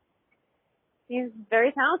 he's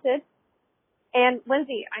very talented. And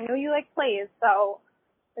Lindsay, I know you like plays, so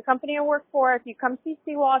the company I work for, if you come see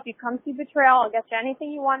Seawall, if you come see Betrayal, I'll get you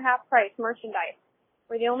anything you want, half price, merchandise.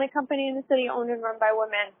 We're the only company in the city owned and run by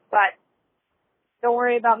women, but don't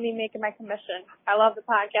worry about me making my commission. I love the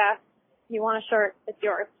podcast. If you want a shirt, it's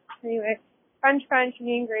yours. Anyway, French,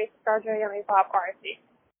 me and Grace, Scarjo, Yummy Pop, RSC.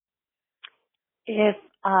 If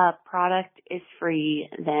a product is free,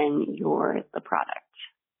 then you're the product.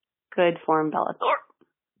 Good form, Bellator.